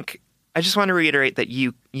just want to reiterate that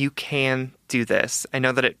you can do this. I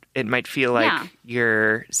know that it might feel like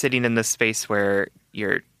you're sitting in this space where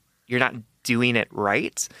you're not doing it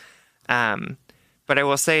right. But I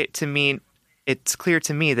will say, to me, it's clear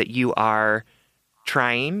to me that you are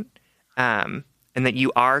trying, and that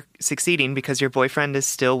you are succeeding because your boyfriend is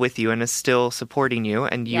still with you and is still supporting you,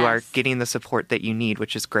 and you are getting the support that you need,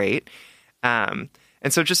 which is great. And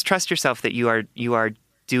so just trust yourself that you are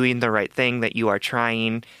doing the right thing, that you are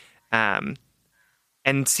trying.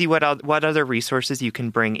 And see what other resources you can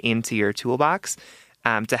bring into your toolbox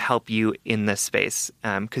to help you in this space,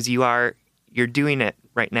 because you're doing it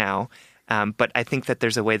right now. But I think that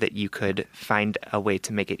there's a way that you could find a way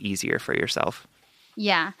to make it easier for yourself.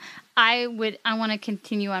 Yeah, I want to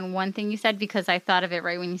continue on one thing you said, because I thought of it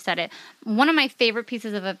right when you said it. One of my favorite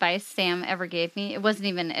pieces of advice Sam ever gave me, it wasn't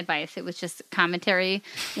even advice, it was just commentary.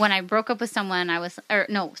 When I broke up with someone,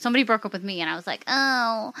 somebody broke up with me, and I was like,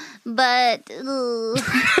 oh, but,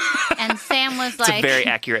 and Sam was like... It's a very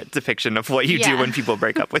accurate depiction of what you do when people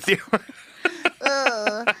break up with you.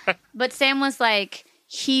 But Sam was like,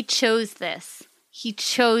 he chose this. He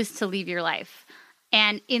chose to leave your life.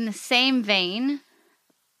 And in the same vein...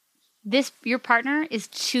 your partner is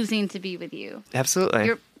choosing to be with you.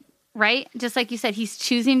 Absolutely. right? Just like you said, he's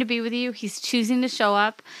choosing to be with you. He's choosing to show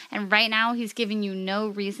up. And right now he's giving you no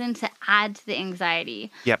reason to add to the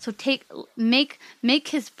anxiety. Yep. So make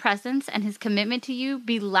his presence and his commitment to you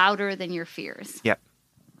be louder than your fears. Yep.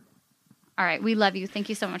 All right. We love you. Thank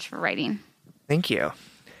you so much for writing. Thank you.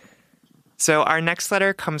 So our next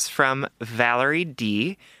letter comes from Valerie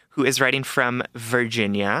D., who is writing from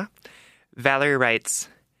Virginia. Valerie writes,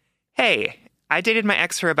 "Hey, I dated my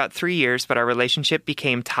ex for about 3 years, but our relationship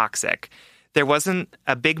became toxic. There wasn't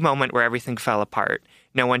a big moment where everything fell apart.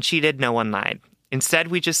 No one cheated, no one lied. Instead,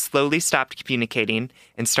 we just slowly stopped communicating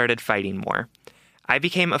and started fighting more. I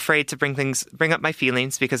became afraid to bring up my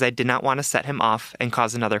feelings because I did not want to set him off and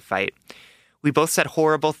cause another fight. We both said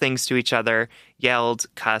horrible things to each other, yelled,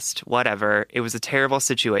 cussed, whatever. It was a terrible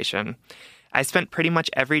situation. I spent pretty much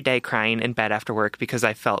every day crying in bed after work because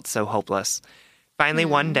I felt so hopeless. Finally,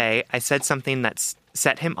 one day, I said something that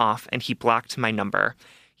set him off, and he blocked my number.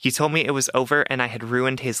 He told me it was over and I had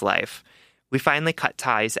ruined his life. We finally cut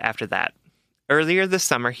ties after that. Earlier this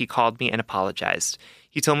summer, he called me and apologized.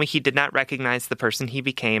 He told me he did not recognize the person he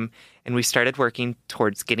became, and we started working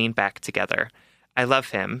towards getting back together. I love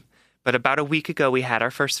him, but about a week ago, we had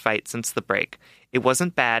our first fight since the break. It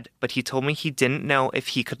wasn't bad, but he told me he didn't know if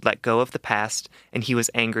he could let go of the past, and he was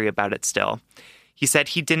angry about it still. He said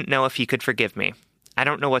he didn't know if he could forgive me. I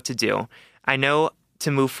don't know what to do. I know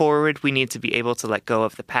to move forward, we need to be able to let go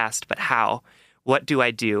of the past, but how? What do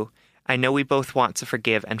I do? I know we both want to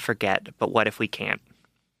forgive and forget, but what if we can't?"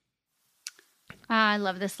 I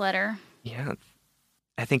love this letter. Yeah.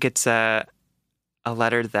 I think it's a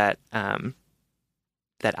letter that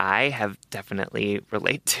that I have definitely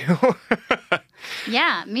relate to.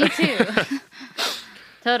 Yeah, me too.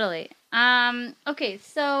 Totally. Okay,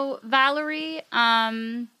 so Valerie,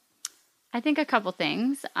 I think a couple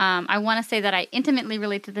things. I want to say that I intimately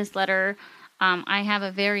relate to this letter. I have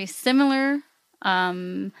a very similar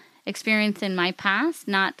experience in my past,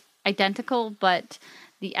 not identical, but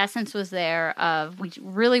the essence was there of we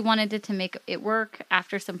really wanted it to make it work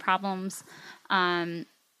after some problems.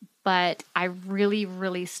 But I really,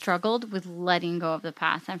 really struggled with letting go of the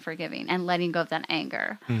past and forgiving and letting go of that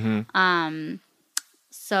anger. Mm-hmm.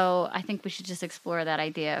 So I think we should just explore that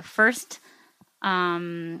idea. First,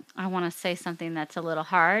 I want to say something that's a little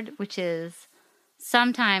hard, which is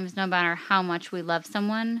sometimes no matter how much we love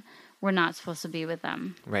someone, we're not supposed to be with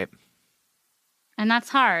them. Right. And that's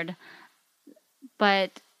hard.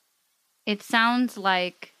 But it sounds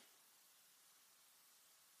like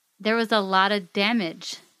there was a lot of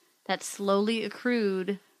damage that slowly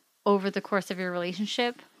accrued over the course of your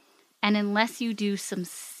relationship. And unless you do some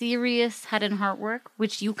serious head and heart work,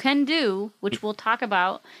 which you can do, which we'll talk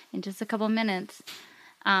about in just a couple minutes,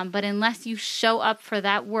 but unless you show up for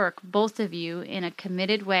that work, both of you, in a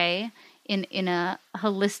committed way, in a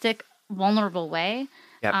holistic, vulnerable way,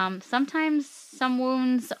 Yep. Sometimes some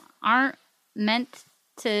wounds aren't meant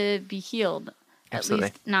to be healed, Absolutely.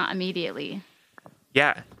 at least not immediately.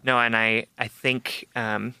 Yeah. No, and I think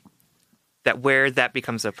that where that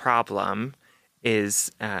becomes a problem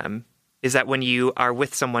is that when you are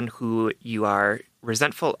with someone who you are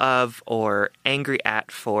resentful of or angry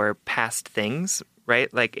at for past things,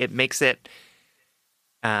 right? Like it makes it,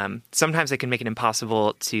 sometimes it can make it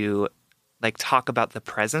impossible to like talk about the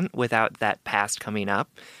present without that past coming up.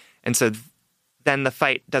 And so then the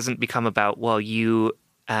fight doesn't become about, well, you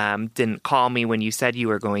didn't call me when you said you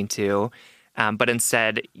were going to, but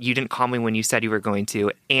instead you didn't call me when you said you were going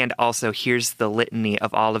to. And also here's the litany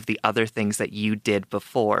of all of the other things that you did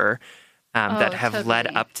before that have totally.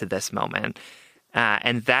 led up to this moment.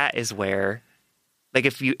 And that is where, like,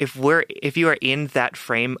 if you are in that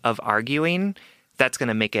frame of arguing, that's going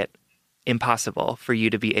to make it impossible for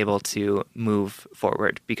you to be able to move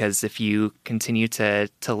forward. Because if you continue to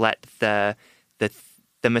let the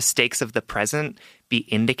mistakes of the present be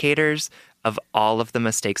indicators of all of the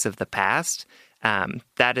mistakes of the past,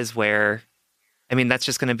 that is where, I mean, that's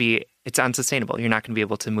just going to be, it's unsustainable. You're not going to be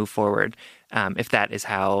able to move forward if that's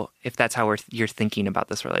how you're thinking about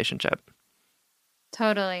this relationship.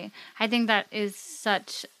 Totally. I think that is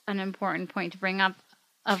such an important point to bring up,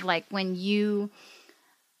 of like when you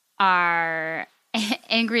are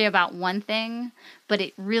angry about one thing, but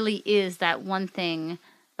it really is that one thing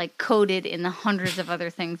like coded in the hundreds of other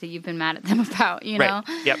things that you've been mad at them about, you know?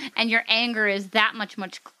 Right. Yep. And your anger is that much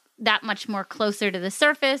more closer to the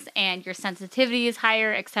surface, and your sensitivity is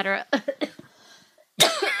higher, etc.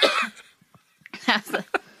 That's a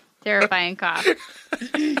terrifying cough.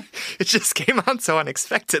 It just came on so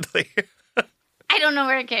unexpectedly. I don't know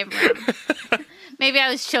where it came from. Maybe I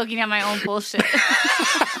was choking on my own bullshit.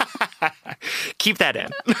 Keep that in.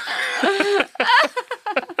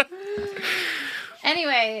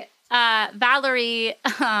 Anyway, Valerie,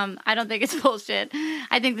 I don't think it's bullshit.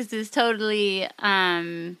 I think this is totally,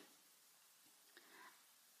 I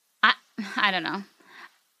don't know.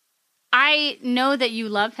 I know that you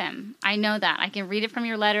love him. I know that. I can read it from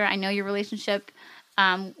your letter. I know your relationship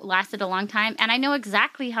lasted a long time, and I know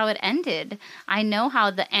exactly how it ended. I know how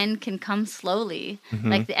the end can come slowly,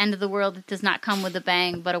 like the end of the world. It does not come with a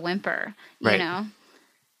bang, but a whimper. You know.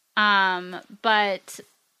 But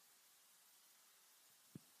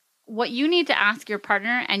what you need to ask your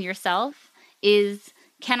partner and yourself is,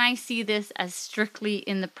 can I see this as strictly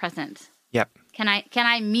in the present? Yep. Can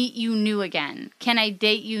I meet you new again? Can I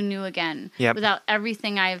date you new again without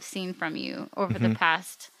everything I have seen from you over the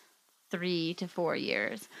past 3 to 4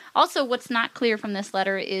 years? Also, what's not clear from this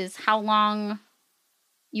letter is how long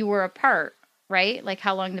you were apart, right? Like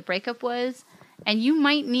how long the breakup was. And you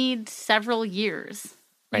might need several years.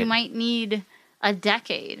 Right. You might need a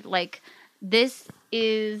decade. Like this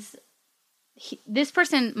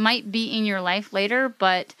person might be in your life later,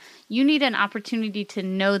 but you need an opportunity to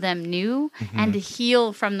know them new and to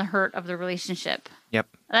heal from the hurt of the relationship. Yep.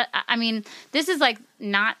 I mean, this is like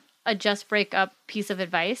not a just break up piece of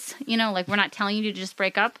advice, you know, like we're not telling you to just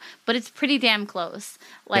break up, but it's pretty damn close.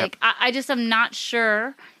 Like, I just am not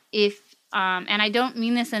sure if, and I don't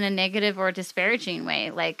mean this in a negative or disparaging way.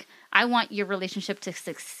 Like, I want your relationship to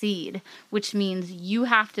succeed, which means you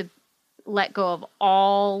have to let go of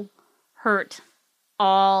all hurt,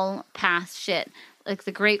 all past shit. Like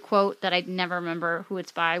the great quote that I never remember who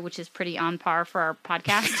it's by, which is pretty on par for our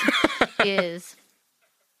podcast, is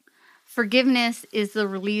forgiveness is the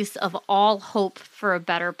release of all hope for a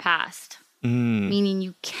better past. Meaning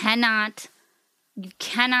you cannot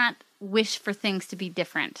wish for things to be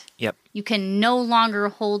different. Yep. You can no longer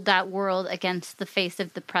hold that world against the face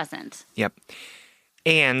of the present. Yep.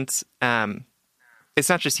 And it's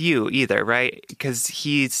not just you either, right? Because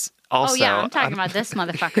he's also... Oh, yeah, I'm talking about this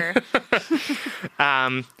motherfucker.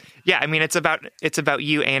 Yeah, I mean, it's about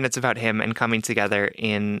you and it's about him and coming together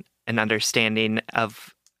in an understanding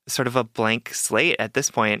of sort of a blank slate at this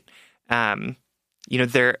point. You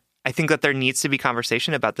know, I think that there needs to be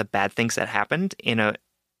conversation about the bad things that happened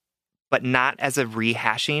but not as a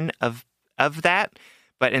rehashing of that,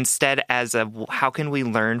 but instead as how can we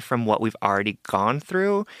learn from what we've already gone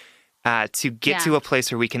through to get to a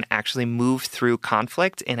place where we can actually move through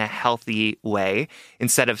conflict in a healthy way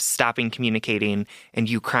instead of stopping communicating and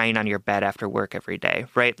you crying on your bed after work every day,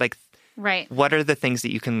 right? Like, what are the things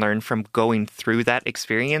that you can learn from going through that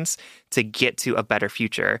experience to get to a better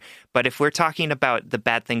future? But if we're talking about the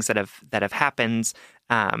bad things that have happened,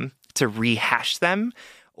 to rehash them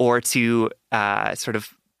or to sort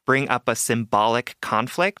of bring up a symbolic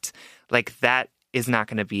conflict, like that is not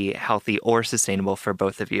going to be healthy or sustainable for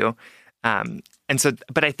both of you.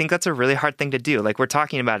 But I think that's a really hard thing to do. Like we're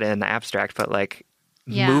talking about it in the abstract, but like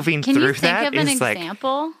moving through that is like... Can you think of an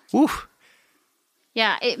example? Oof.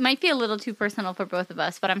 Yeah, it might be a little too personal for both of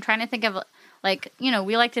us, but I'm trying to think of, like, you know,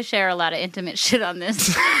 we like to share a lot of intimate shit on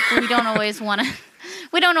this. we don't always want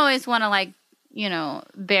to, like, you know,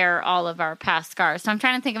 bear all of our past scars. So I'm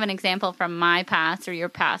trying to think of an example from my past or your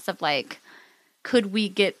past of, like, could we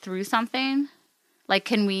get through something? Like,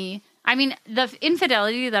 can we... I mean, the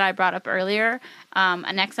infidelity that I brought up earlier,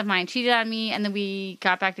 an ex of mine cheated on me, and then we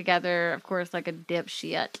got back together, of course, like a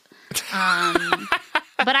dipshit.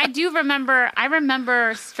 But I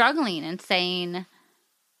remember struggling and saying,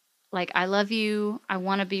 like, I love you. I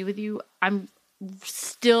want to be with you. I'm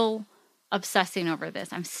still obsessing over this.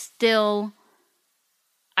 I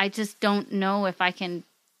just don't know if I can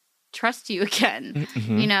trust you again,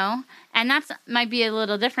 you know? And that's might be a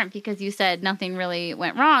little different because you said nothing really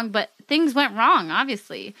went wrong, but things went wrong,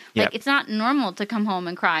 obviously. Like, it's not normal to come home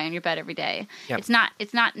and cry on your bed every day. It's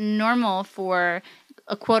not normal for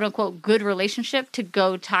a quote-unquote good relationship to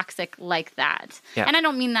go toxic like that. And I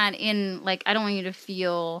don't mean that in, like, I don't want you to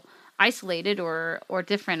feel isolated or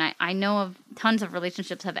different. I know of tons of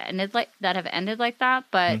relationships have ended like that,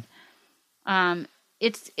 but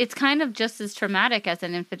it's kind of just as traumatic as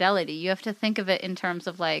an infidelity. You have to think of it in terms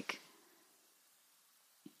of, like,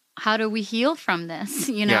 how do we heal from this,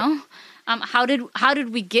 you know? How did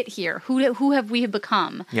we get here? Who have we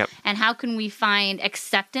become? And how can we find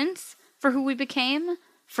acceptance for who we became,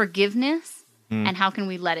 forgiveness, and how can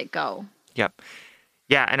we let it go? Yeah,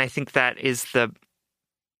 and I think that is the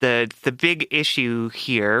big issue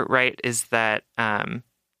here, right? Is that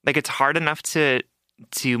like it's hard enough to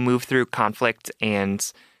move through conflict and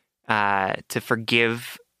to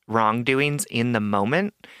forgive wrongdoings in the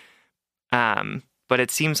moment, but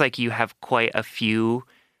it seems like you have quite a few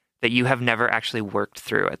that you have never actually worked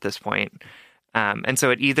through at this point. And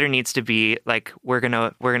so it either needs to be like, we're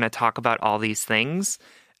gonna talk about all these things,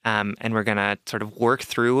 and we're gonna sort of work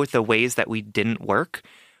through the ways that we didn't work,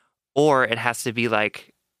 or it has to be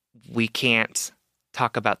like, we can't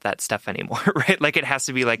talk about that stuff anymore, right? Like it has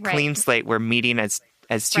to be like clean slate. We're meeting as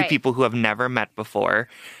two people who have never met before.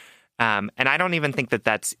 And I don't even think that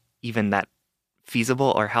that's even that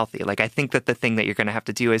feasible or healthy. Like I think that the thing that you're going to have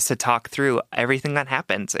to do is to talk through everything that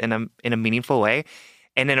happens in a meaningful way,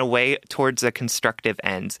 and in a way towards a constructive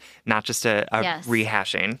end, not just a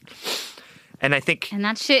rehashing. And I think... And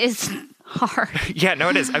that shit is hard. Yeah, no,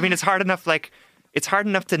 it is. I mean, it's hard enough, it's hard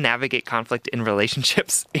enough to navigate conflict in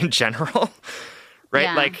relationships in general, right?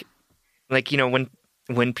 Yeah. Like, you know,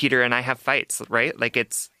 when Peter and I have fights, right? Like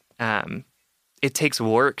it takes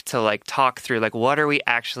work to like talk through, like, what are we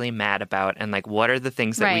actually mad about? And like, what are the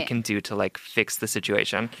things that we can do to like fix the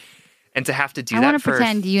situation? And to have to do that for I want to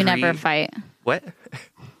pretend you never fight. What?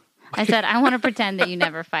 I said, I want to pretend that you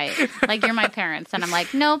never fight. Like you're my parents. And I'm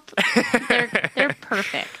like, nope, they're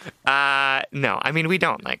perfect. No, I mean, we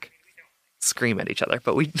don't like scream at each other,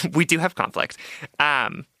 but we do have conflict.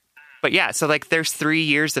 But yeah, so like there's 3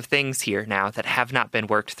 years of things here now that have not been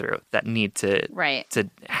worked through that need to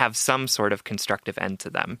have some sort of constructive end to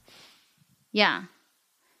them. Yeah.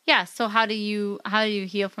 Yeah. So how do you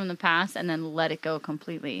heal from the past and then let it go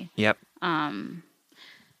completely? Yep.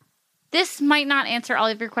 This might not answer all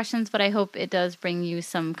of your questions, but I hope it does bring you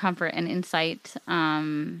some comfort and insight.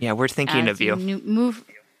 Yeah, we're thinking of you.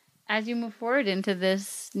 As you move forward into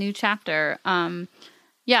this new chapter.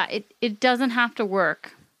 It doesn't have to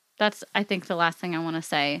work. That's, I think, the last thing I want to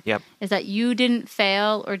say. Yep. Is that you didn't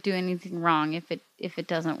fail or do anything wrong if it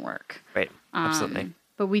doesn't work. Right. Absolutely.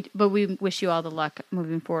 But we wish you all the luck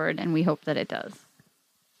moving forward, and we hope that it does.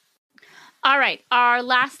 All right. Our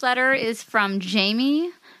last letter is from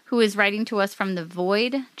Jamie, who is writing to us from the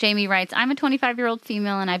void. Jamie writes, I'm a 25-year-old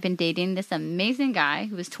female, and I've been dating this amazing guy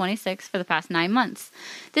who is 26 for the past 9 months.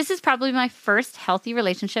 This is probably my first healthy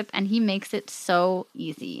relationship, and he makes it so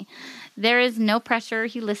easy. There is no pressure.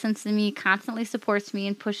 He listens to me, constantly supports me,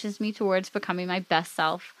 and pushes me towards becoming my best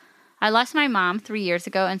self. I lost my mom 3 years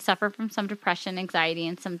ago and suffer from some depression, anxiety,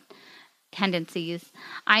 and some tendencies.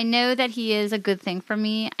 I know that he is a good thing for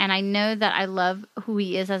me, and I know that I love who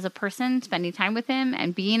he is as a person, spending time with him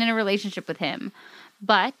and being in a relationship with him.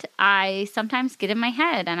 But I sometimes get in my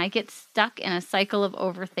head and I get stuck in a cycle of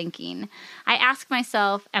overthinking. I ask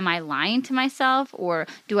myself, am I lying to myself, or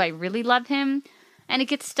do I really love him? And it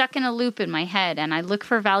gets stuck in a loop in my head, and I look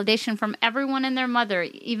for validation from everyone and their mother,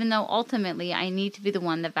 even though ultimately I need to be the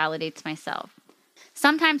one that validates myself.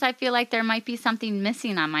 Sometimes I feel like there might be something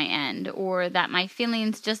missing on my end, or that my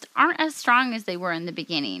feelings just aren't as strong as they were in the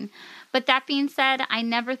beginning. But that being said, I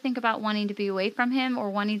never think about wanting to be away from him or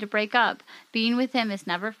wanting to break up. Being with him is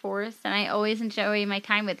never forced, and I always enjoy my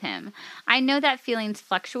time with him. I know that feelings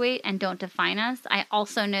fluctuate and don't define us. I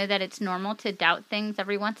also know that it's normal to doubt things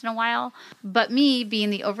every once in a while. But me,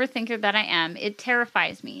 being the overthinker that I am, it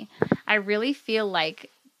terrifies me. I really feel like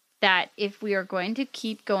that if we are going to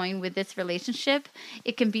keep going with this relationship,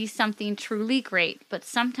 it can be something truly great. But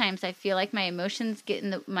sometimes I feel like my emotions get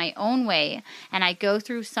in my own way, and I go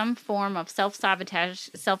through some form of self-sabotage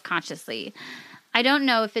self-consciously. I don't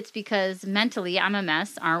know if it's because mentally I'm a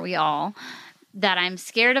mess, aren't we all? That I'm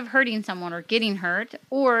scared of hurting someone or getting hurt,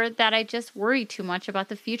 or that I just worry too much about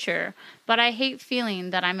the future. But I hate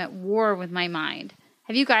feeling that I'm at war with my mind.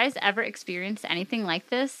 Have you guys ever experienced anything like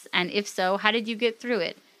this? And if so, how did you get through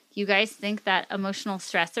it? You guys think that emotional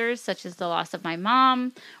stressors, such as the loss of my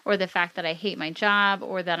mom, or the fact that I hate my job,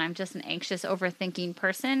 or that I'm just an anxious, overthinking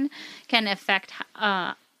person, can have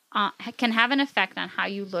an effect on how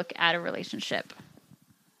you look at a relationship?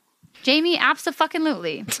 Jamie,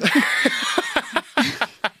 abso-fucking-lutely.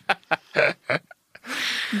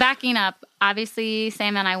 Backing up, obviously,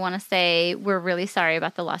 Sam and I want to say we're really sorry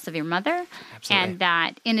about the loss of your mother. Absolutely. And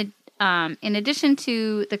that in addition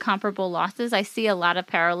to the comparable losses, I see a lot of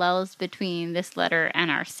parallels between this letter and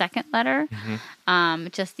our second letter. Mm-hmm.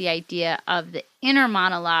 Just the idea of the inner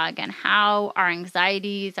monologue and how our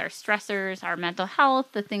anxieties, our stressors, our mental health,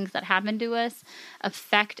 the things that happen to us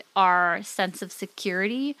affect our sense of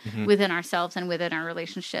security mm-hmm. within ourselves and within our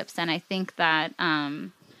relationships. And I think that,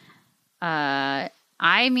 I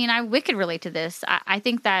wicked relate to this. I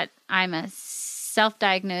think that I'm a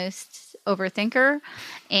self-diagnosed overthinker,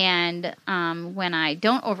 and when I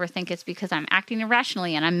don't overthink, it's because I'm acting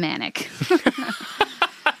irrationally and I'm manic.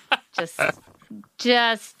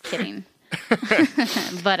 just kidding.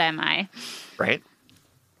 But am I? Right.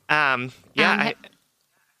 I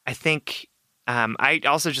think I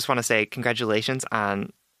also just want to say congratulations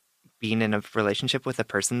on being in a relationship with a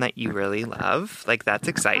person that you really love. Like, that's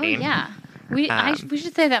exciting. Oh, yeah. We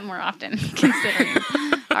should say that more often, considering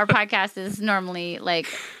our podcast is normally like,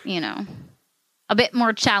 a bit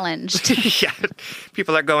more challenged. Yeah.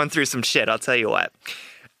 People are going through some shit, I'll tell you what.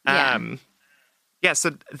 Yeah.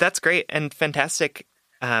 So that's great and fantastic.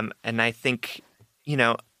 And I think,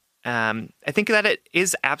 I think that it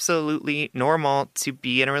is absolutely normal to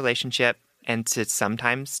be in a relationship and to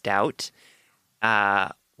sometimes doubt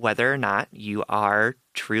whether or not you are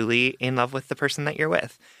truly in love with the person that you're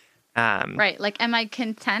with. Right. Like, am I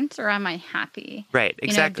content or am I happy? Right.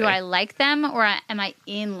 Exactly. Do I like them or am I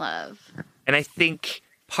in love? And I think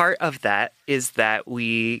part of that is that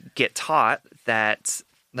we get taught that,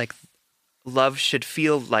 like, love should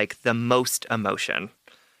feel like the most emotion.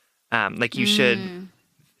 Like, you should,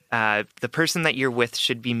 the person that you're with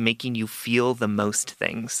should be making you feel the most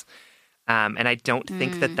things. And I don't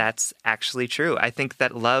think that that's actually true. I think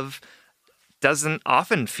that love doesn't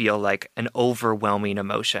often feel like an overwhelming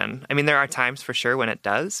emotion. I mean, there are times for sure when it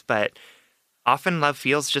does, but often love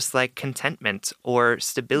feels just like contentment or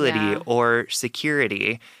stability or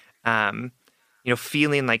security.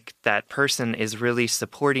 Feeling like that person is really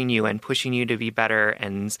supporting you and pushing you to be better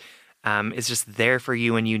and is just there for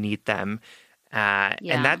you when you need them.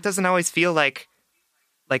 And that doesn't always feel like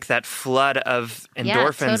that flood of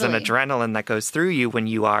endorphins and adrenaline that goes through you when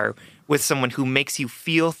you are with someone who makes you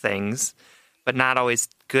feel things, but not always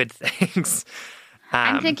good things.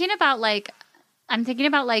 I'm thinking about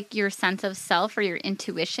your sense of self or your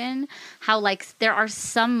intuition, how like there are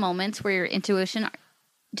some moments where your intuition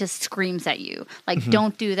just screams at you. Like,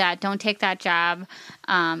 don't do that. Don't take that job.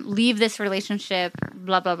 Leave this relationship,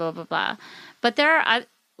 blah, blah, blah, blah, blah. But there are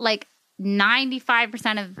like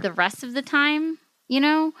 95% of the rest of the time,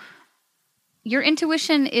 your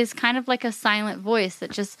intuition is kind of like a silent voice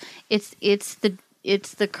that just, it's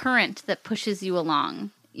the current that pushes you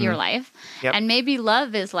along your life. Yep. And maybe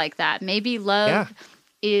love is like that. Maybe love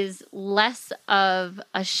is less of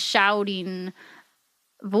a shouting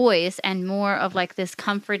voice and more of like this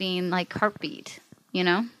comforting, like, heartbeat,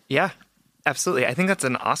 Yeah, absolutely. I think that's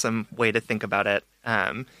an awesome way to think about it.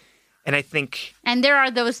 And I think, and there are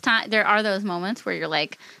those moments where you're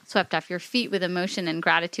like swept off your feet with emotion and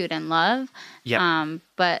gratitude and love. Yep.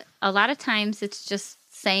 But a lot of times it's just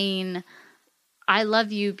saying, I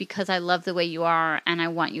love you because I love the way you are and I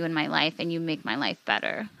want you in my life and you make my life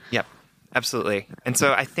better. Yep, absolutely. And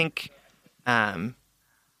so I think,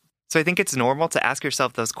 it's normal to ask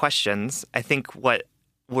yourself those questions. I think what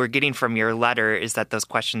we're getting from your letter is that those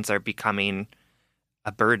questions are becoming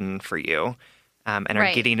a burden for you, and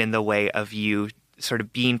are getting in the way of you sort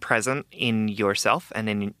of being present in yourself and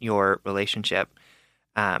in your relationship.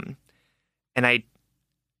 And I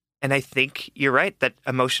think you're right that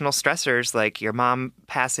emotional stressors like your mom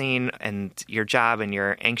passing and your job and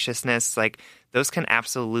your anxiousness, like, those can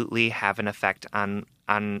absolutely have an effect on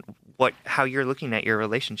how you're looking at your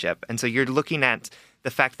relationship. And so you're looking at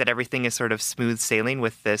the fact that everything is sort of smooth sailing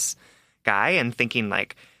with this guy and thinking,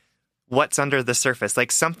 like, what's under the surface?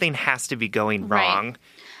 Like, something has to be going wrong. Right.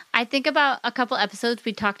 I think about a couple episodes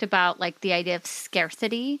we talked about like the idea of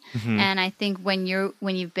scarcity. And I think when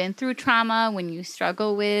you've been through trauma, when you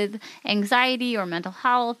struggle with anxiety or mental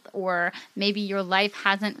health, or maybe your life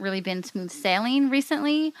hasn't really been smooth sailing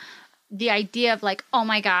recently, the idea of like, oh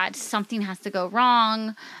my God, something has to go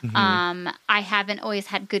wrong. I haven't always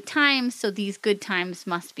had good times, so these good times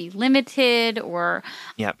must be limited or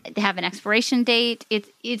they have an expiration date. It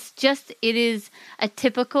is a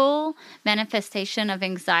typical manifestation of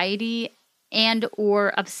anxiety and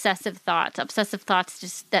or obsessive thoughts. Obsessive thoughts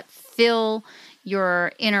just that fill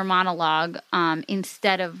your inner monologue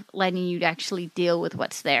instead of letting you actually deal with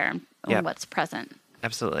what's there or what's present.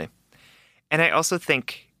 Absolutely. And I also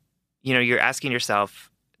think, you're asking yourself,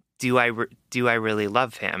 do I really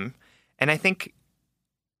love him? And I think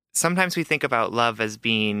sometimes we think about love as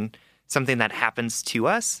being something that happens to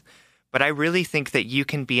us, but I really think that you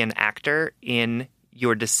can be an actor in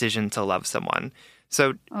your decision to love someone.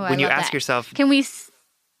 So when you ask yourself... Can we...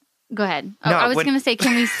 Go ahead. No, I was going to say,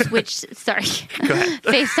 can we switch... Sorry. Go ahead.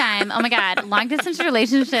 FaceTime. Oh my God. Long distance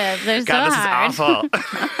relationships. They're so hard. God, this is awful.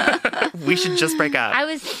 We should just break up.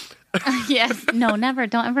 Yes. No, never.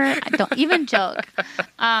 Don't even joke.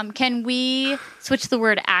 Can we switch the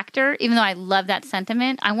word actor? Even though I love that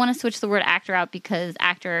sentiment, I want to switch the word actor out because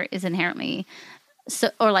actor is inherently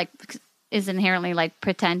like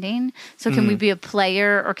pretending. So can we be a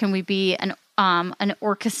player or can we be an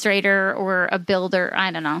orchestrator or a builder? I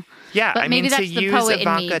don't know. Yeah, but maybe that's the poet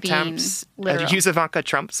in me being literal. Use Ivanka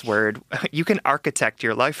Trump's word. You can architect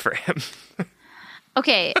your life for him.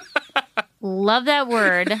 Okay. Love that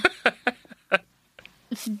word.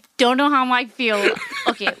 Don't know how I feel.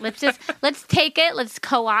 Okay, let's take it. Let's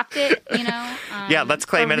co-opt it. Yeah, let's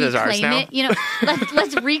claim it as ours now.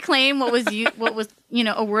 Let's reclaim what was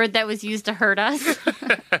a word that was used to hurt us.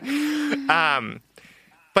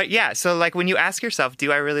 But yeah, so like when you ask yourself,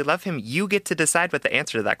 do I really love him? You get to decide what the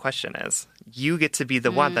answer to that question is. You get to be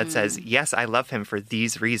the one that says, yes, I love him for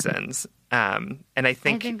these reasons. And I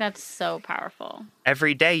think that's so powerful.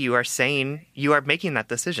 Every day you are making that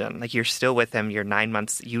decision. Like you're still with him, you're 9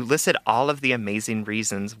 months. You listed all of the amazing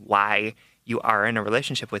reasons why you are in a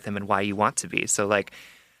relationship with him and why you want to be. So like,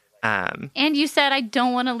 and you said, I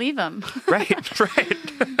don't want to leave him. Right.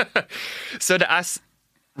 So to us,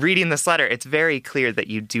 reading this letter, it's very clear that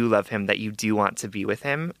you do love him, that you do want to be with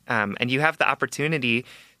him. And you have the opportunity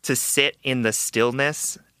to sit in the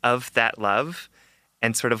stillness of that love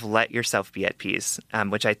and sort of let yourself be at peace,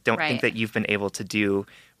 which I don't think that you've been able to do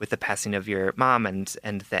with the passing of your mom and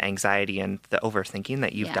the anxiety and the overthinking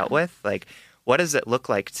that you've dealt with. Like, what does it look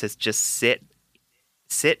like to just sit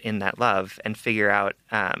in that love and figure out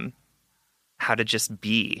how to just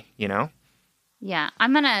be, Yeah,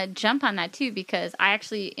 I'm going to jump on that too, because I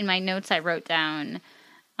actually, in my notes, I wrote down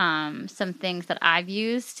some things that I've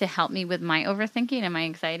used to help me with my overthinking and my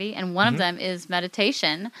anxiety. And one of them is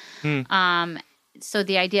meditation. So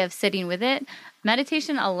the idea of sitting with it,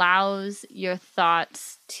 meditation allows your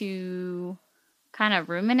thoughts to kind of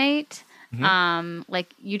ruminate.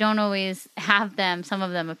 Like you don't always have them. Some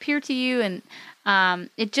of them appear to you, and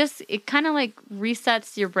it kind of like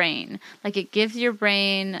resets your brain. Like it gives your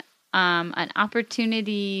brain an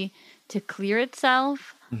opportunity to clear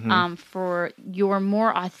itself for your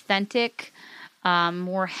more authentic,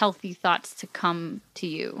 more healthy thoughts to come to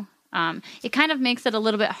you. It kind of makes it a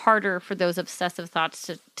little bit harder for those obsessive thoughts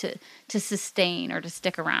to sustain or to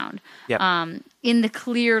stick around. Yep. In the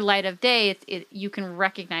clear light of day, you can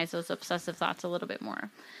recognize those obsessive thoughts a little bit more.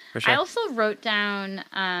 For sure. I also wrote down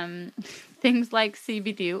things like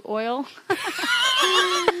CBD oil.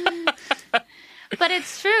 But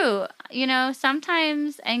it's true.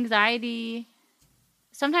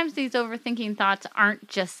 Sometimes these overthinking thoughts aren't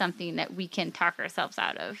just something that we can talk ourselves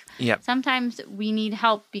out of. Yep. Sometimes we need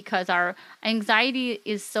help because our anxiety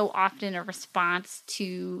is so often a response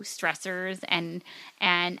to stressors and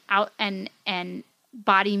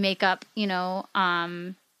body makeup,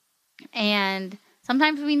 and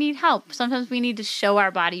sometimes we need help. Sometimes we need to show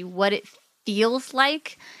our body what it feels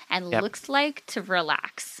like and looks like to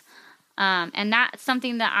relax. And that's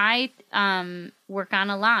something that I work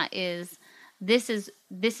on a lot is this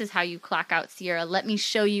is how you clock out, Sierra. Let me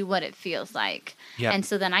show you what it feels like. Yep. And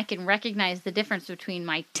so then I can recognize the difference between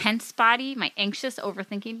my tense body, my anxious,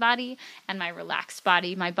 overthinking body, and my relaxed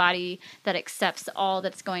body, my body that accepts all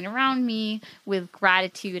that's going around me with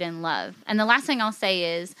gratitude and love. And the last thing I'll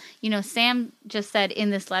say is, Sam just said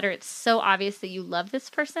in this letter, it's so obvious that you love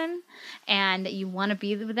this person and that you want to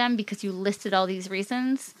be with them because you listed all these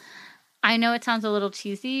reasons. I know it sounds a little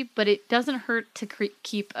cheesy, but it doesn't hurt to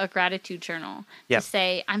keep a gratitude journal. Yep. To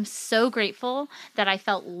say, I'm so grateful that I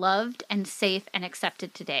felt loved and safe and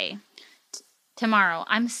accepted today. Tomorrow,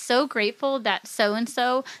 I'm so grateful that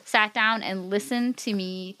so-and-so sat down and listened to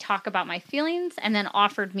me talk about my feelings and then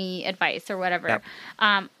offered me advice or whatever. Yep.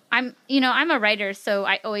 I'm a writer, so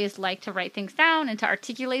I always like to write things down and to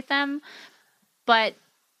articulate them. But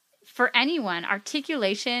for anyone,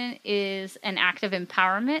 articulation is an act of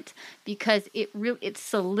empowerment because it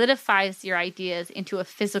solidifies your ideas into a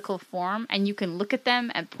physical form, and you can look at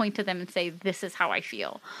them and point to them and say, "This is how I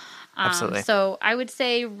feel." Absolutely. So I would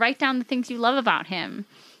say, write down the things you love about him,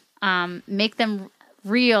 make them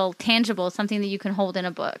real, tangible, something that you can hold in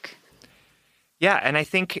a book. Yeah, and I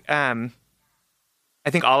think all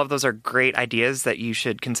of those are great ideas that you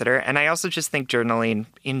should consider, and I also just think journaling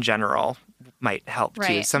in general might help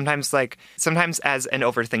too. Sometimes as an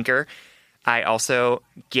overthinker, I also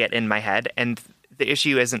get in my head, and the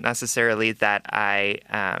issue isn't necessarily that I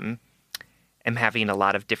am having a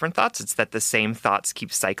lot of different thoughts. It's that the same thoughts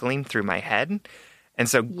keep cycling through my head. And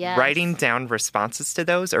so writing down responses to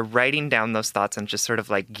those, or writing down those thoughts and just sort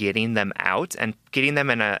of like getting them out and getting them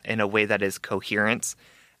in a way that is coherent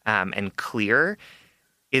and clear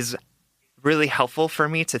is really helpful for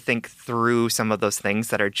me to think through some of those things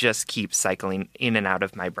that are just keep cycling in and out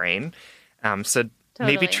of my brain. So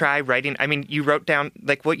maybe try writing. I mean, you wrote down,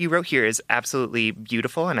 like what you wrote here is absolutely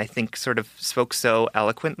beautiful, and I think sort of spoke so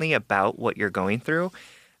eloquently about what you're going through.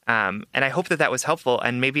 And I hope that was helpful,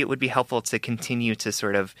 and maybe it would be helpful to continue to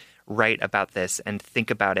sort of write about this and think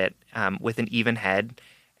about it with an even head,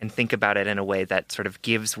 and think about it in a way that sort of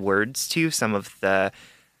gives words to some of the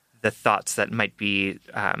thoughts that might be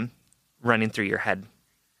running through your head.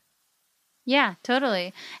 Yeah,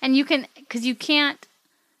 totally. And you can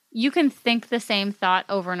think the same thought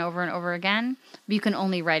over and over and over again, but you can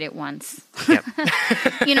only write it once. Yep.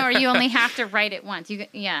 Or you only have to write it once.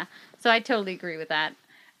 So I totally agree with that.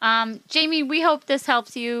 Jamie, we hope this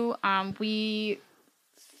helps you. We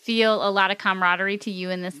feel a lot of camaraderie to you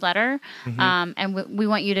in this letter. And we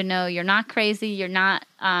want you to know you're not crazy. You're not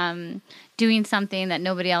doing something that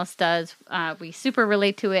nobody else does. We super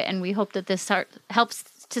relate to it, and we hope that this helps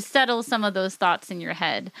to settle some of those thoughts in your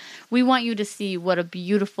head. We want you to see what a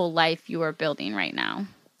beautiful life you are building right now.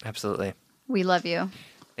 Absolutely. We love you.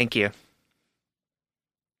 Thank you.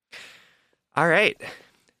 All right.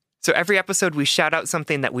 So every episode, we shout out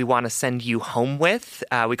something that we want to send you home with.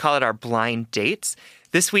 We call it our blind dates.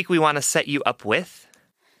 This week, we want to set you up with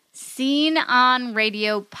Scene on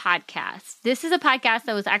Radio podcast. This is a podcast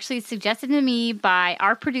that was actually suggested to me by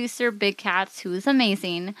our producer, Big Cats, who is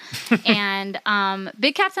amazing. And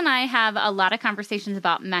Big Cats and I have a lot of conversations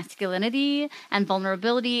about masculinity and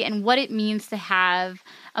vulnerability and what it means to have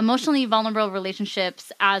emotionally vulnerable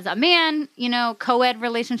relationships as a man, co-ed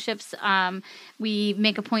relationships. We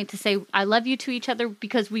make a point to say, I love you to each other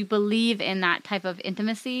because we believe in that type of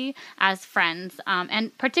intimacy as friends.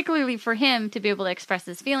 And particularly for him to be able to express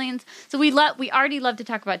his feelings. So we already love to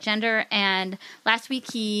talk about gender. And last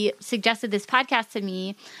week he suggested this podcast to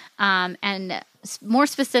me. And more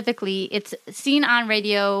specifically, it's Scene on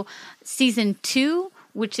Radio Season 2,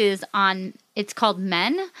 which is it's called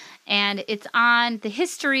Men, and it's on the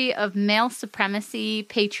history of male supremacy,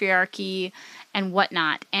 patriarchy, and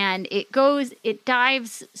whatnot. And it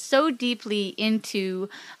dives so deeply into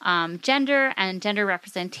gender and gender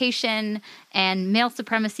representation and male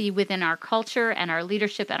supremacy within our culture and our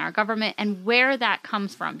leadership and our government and where that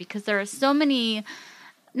comes from, because there are so many,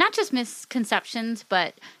 not just misconceptions,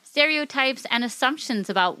 but stereotypes and assumptions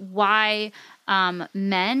about why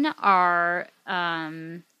men are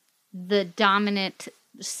the dominant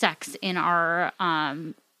sex in our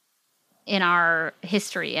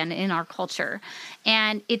history and in our culture.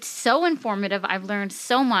 And it's so informative. I've learned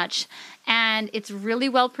so much, and it's really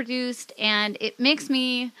well produced, and it makes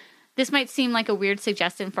me, this might seem like a weird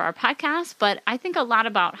suggestion for our podcast, but I think a lot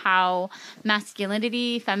about how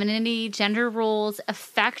masculinity, femininity, gender roles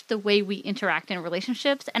affect the way we interact in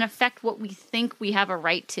relationships and affect what we think we have a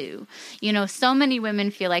right to. So many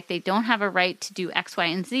women feel like they don't have a right to do X, Y,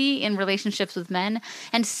 and Z in relationships with men.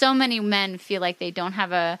 And so many men feel like they don't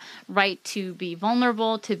have a right to be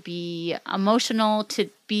vulnerable, to be emotional,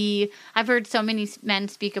 I've heard so many men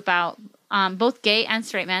speak about, both gay and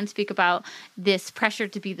straight men speak about this pressure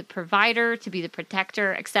to be the provider, to be the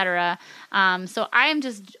protector, etc. So I am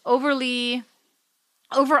just overall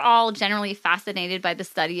generally fascinated by the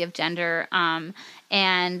study of gender and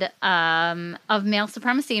of male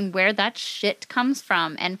supremacy and where that shit comes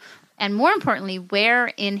from. And more importantly,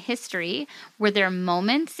 where in history were there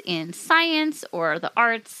moments in science or the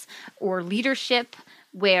arts or leadership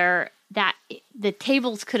where the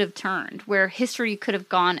tables could have turned, where history could have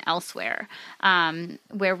gone elsewhere,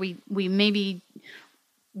 where we maybe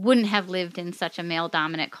wouldn't have lived in such a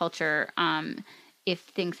male-dominant culture if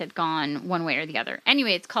things had gone one way or the other.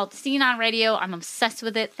 Anyway, it's called Scene on Radio. I'm obsessed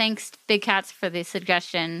with it. Thanks, Big Cats, for the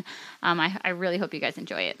suggestion. I really hope you guys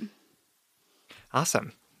enjoy it.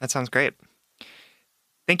 Awesome. That sounds great.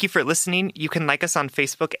 Thank you for listening. You can like us on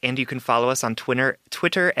Facebook, and you can follow us on Twitter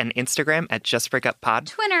and Instagram at JustBreakUpPod.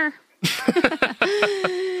 Twitter.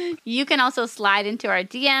 You can also slide into our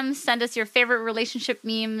DMs, send us your favorite relationship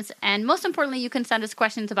memes, and most importantly, you can send us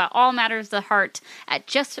questions about all matters of the heart at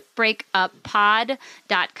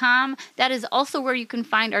justbreakuppod.com. That is also where you can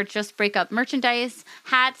find our Just Break Up merchandise,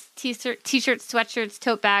 hats, t-shirts, sweatshirts,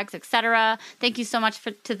 tote bags, etc. Thank you so much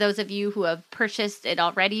to those of you who have purchased it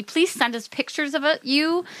already. Please send us pictures of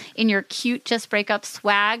you in your cute Just Break Up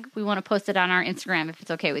swag. We want to post it on our Instagram if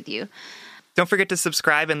it's okay with you. Don't forget to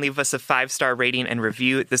subscribe and leave us a 5-star rating and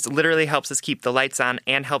review. This literally helps us keep the lights on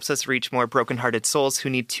and helps us reach more brokenhearted souls who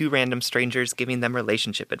need 2 random strangers giving them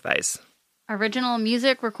relationship advice. Original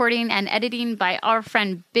music, recording, and editing by our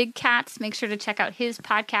friend Big Cats. Make sure to check out his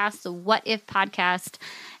podcast, the What If Podcast.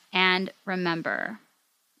 And remember,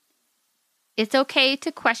 it's okay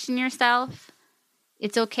to question yourself.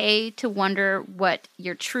 It's okay to wonder what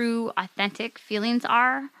your true, authentic feelings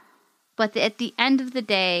are. But at the end of the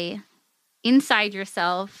day, inside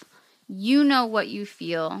yourself, you know what you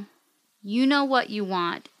feel, you know what you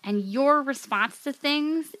want, and your response to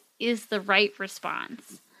things is the right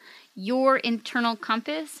response. Your internal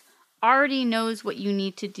compass already knows what you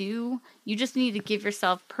need to do. You just need to give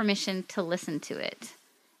yourself permission to listen to it.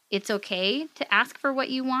 It's okay to ask for what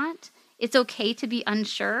you want. It's okay to be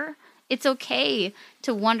unsure. It's okay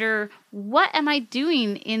to wonder, what am I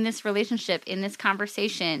doing in this relationship, in this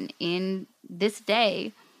conversation, in this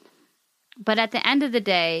day? But at the end of the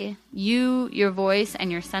day, you, your voice,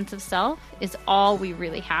 and your sense of self is all we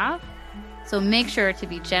really have. So make sure to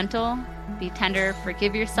be gentle, be tender,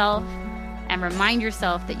 forgive yourself, and remind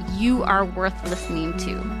yourself that you are worth listening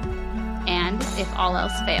to. And if all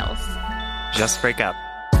else fails, just break up.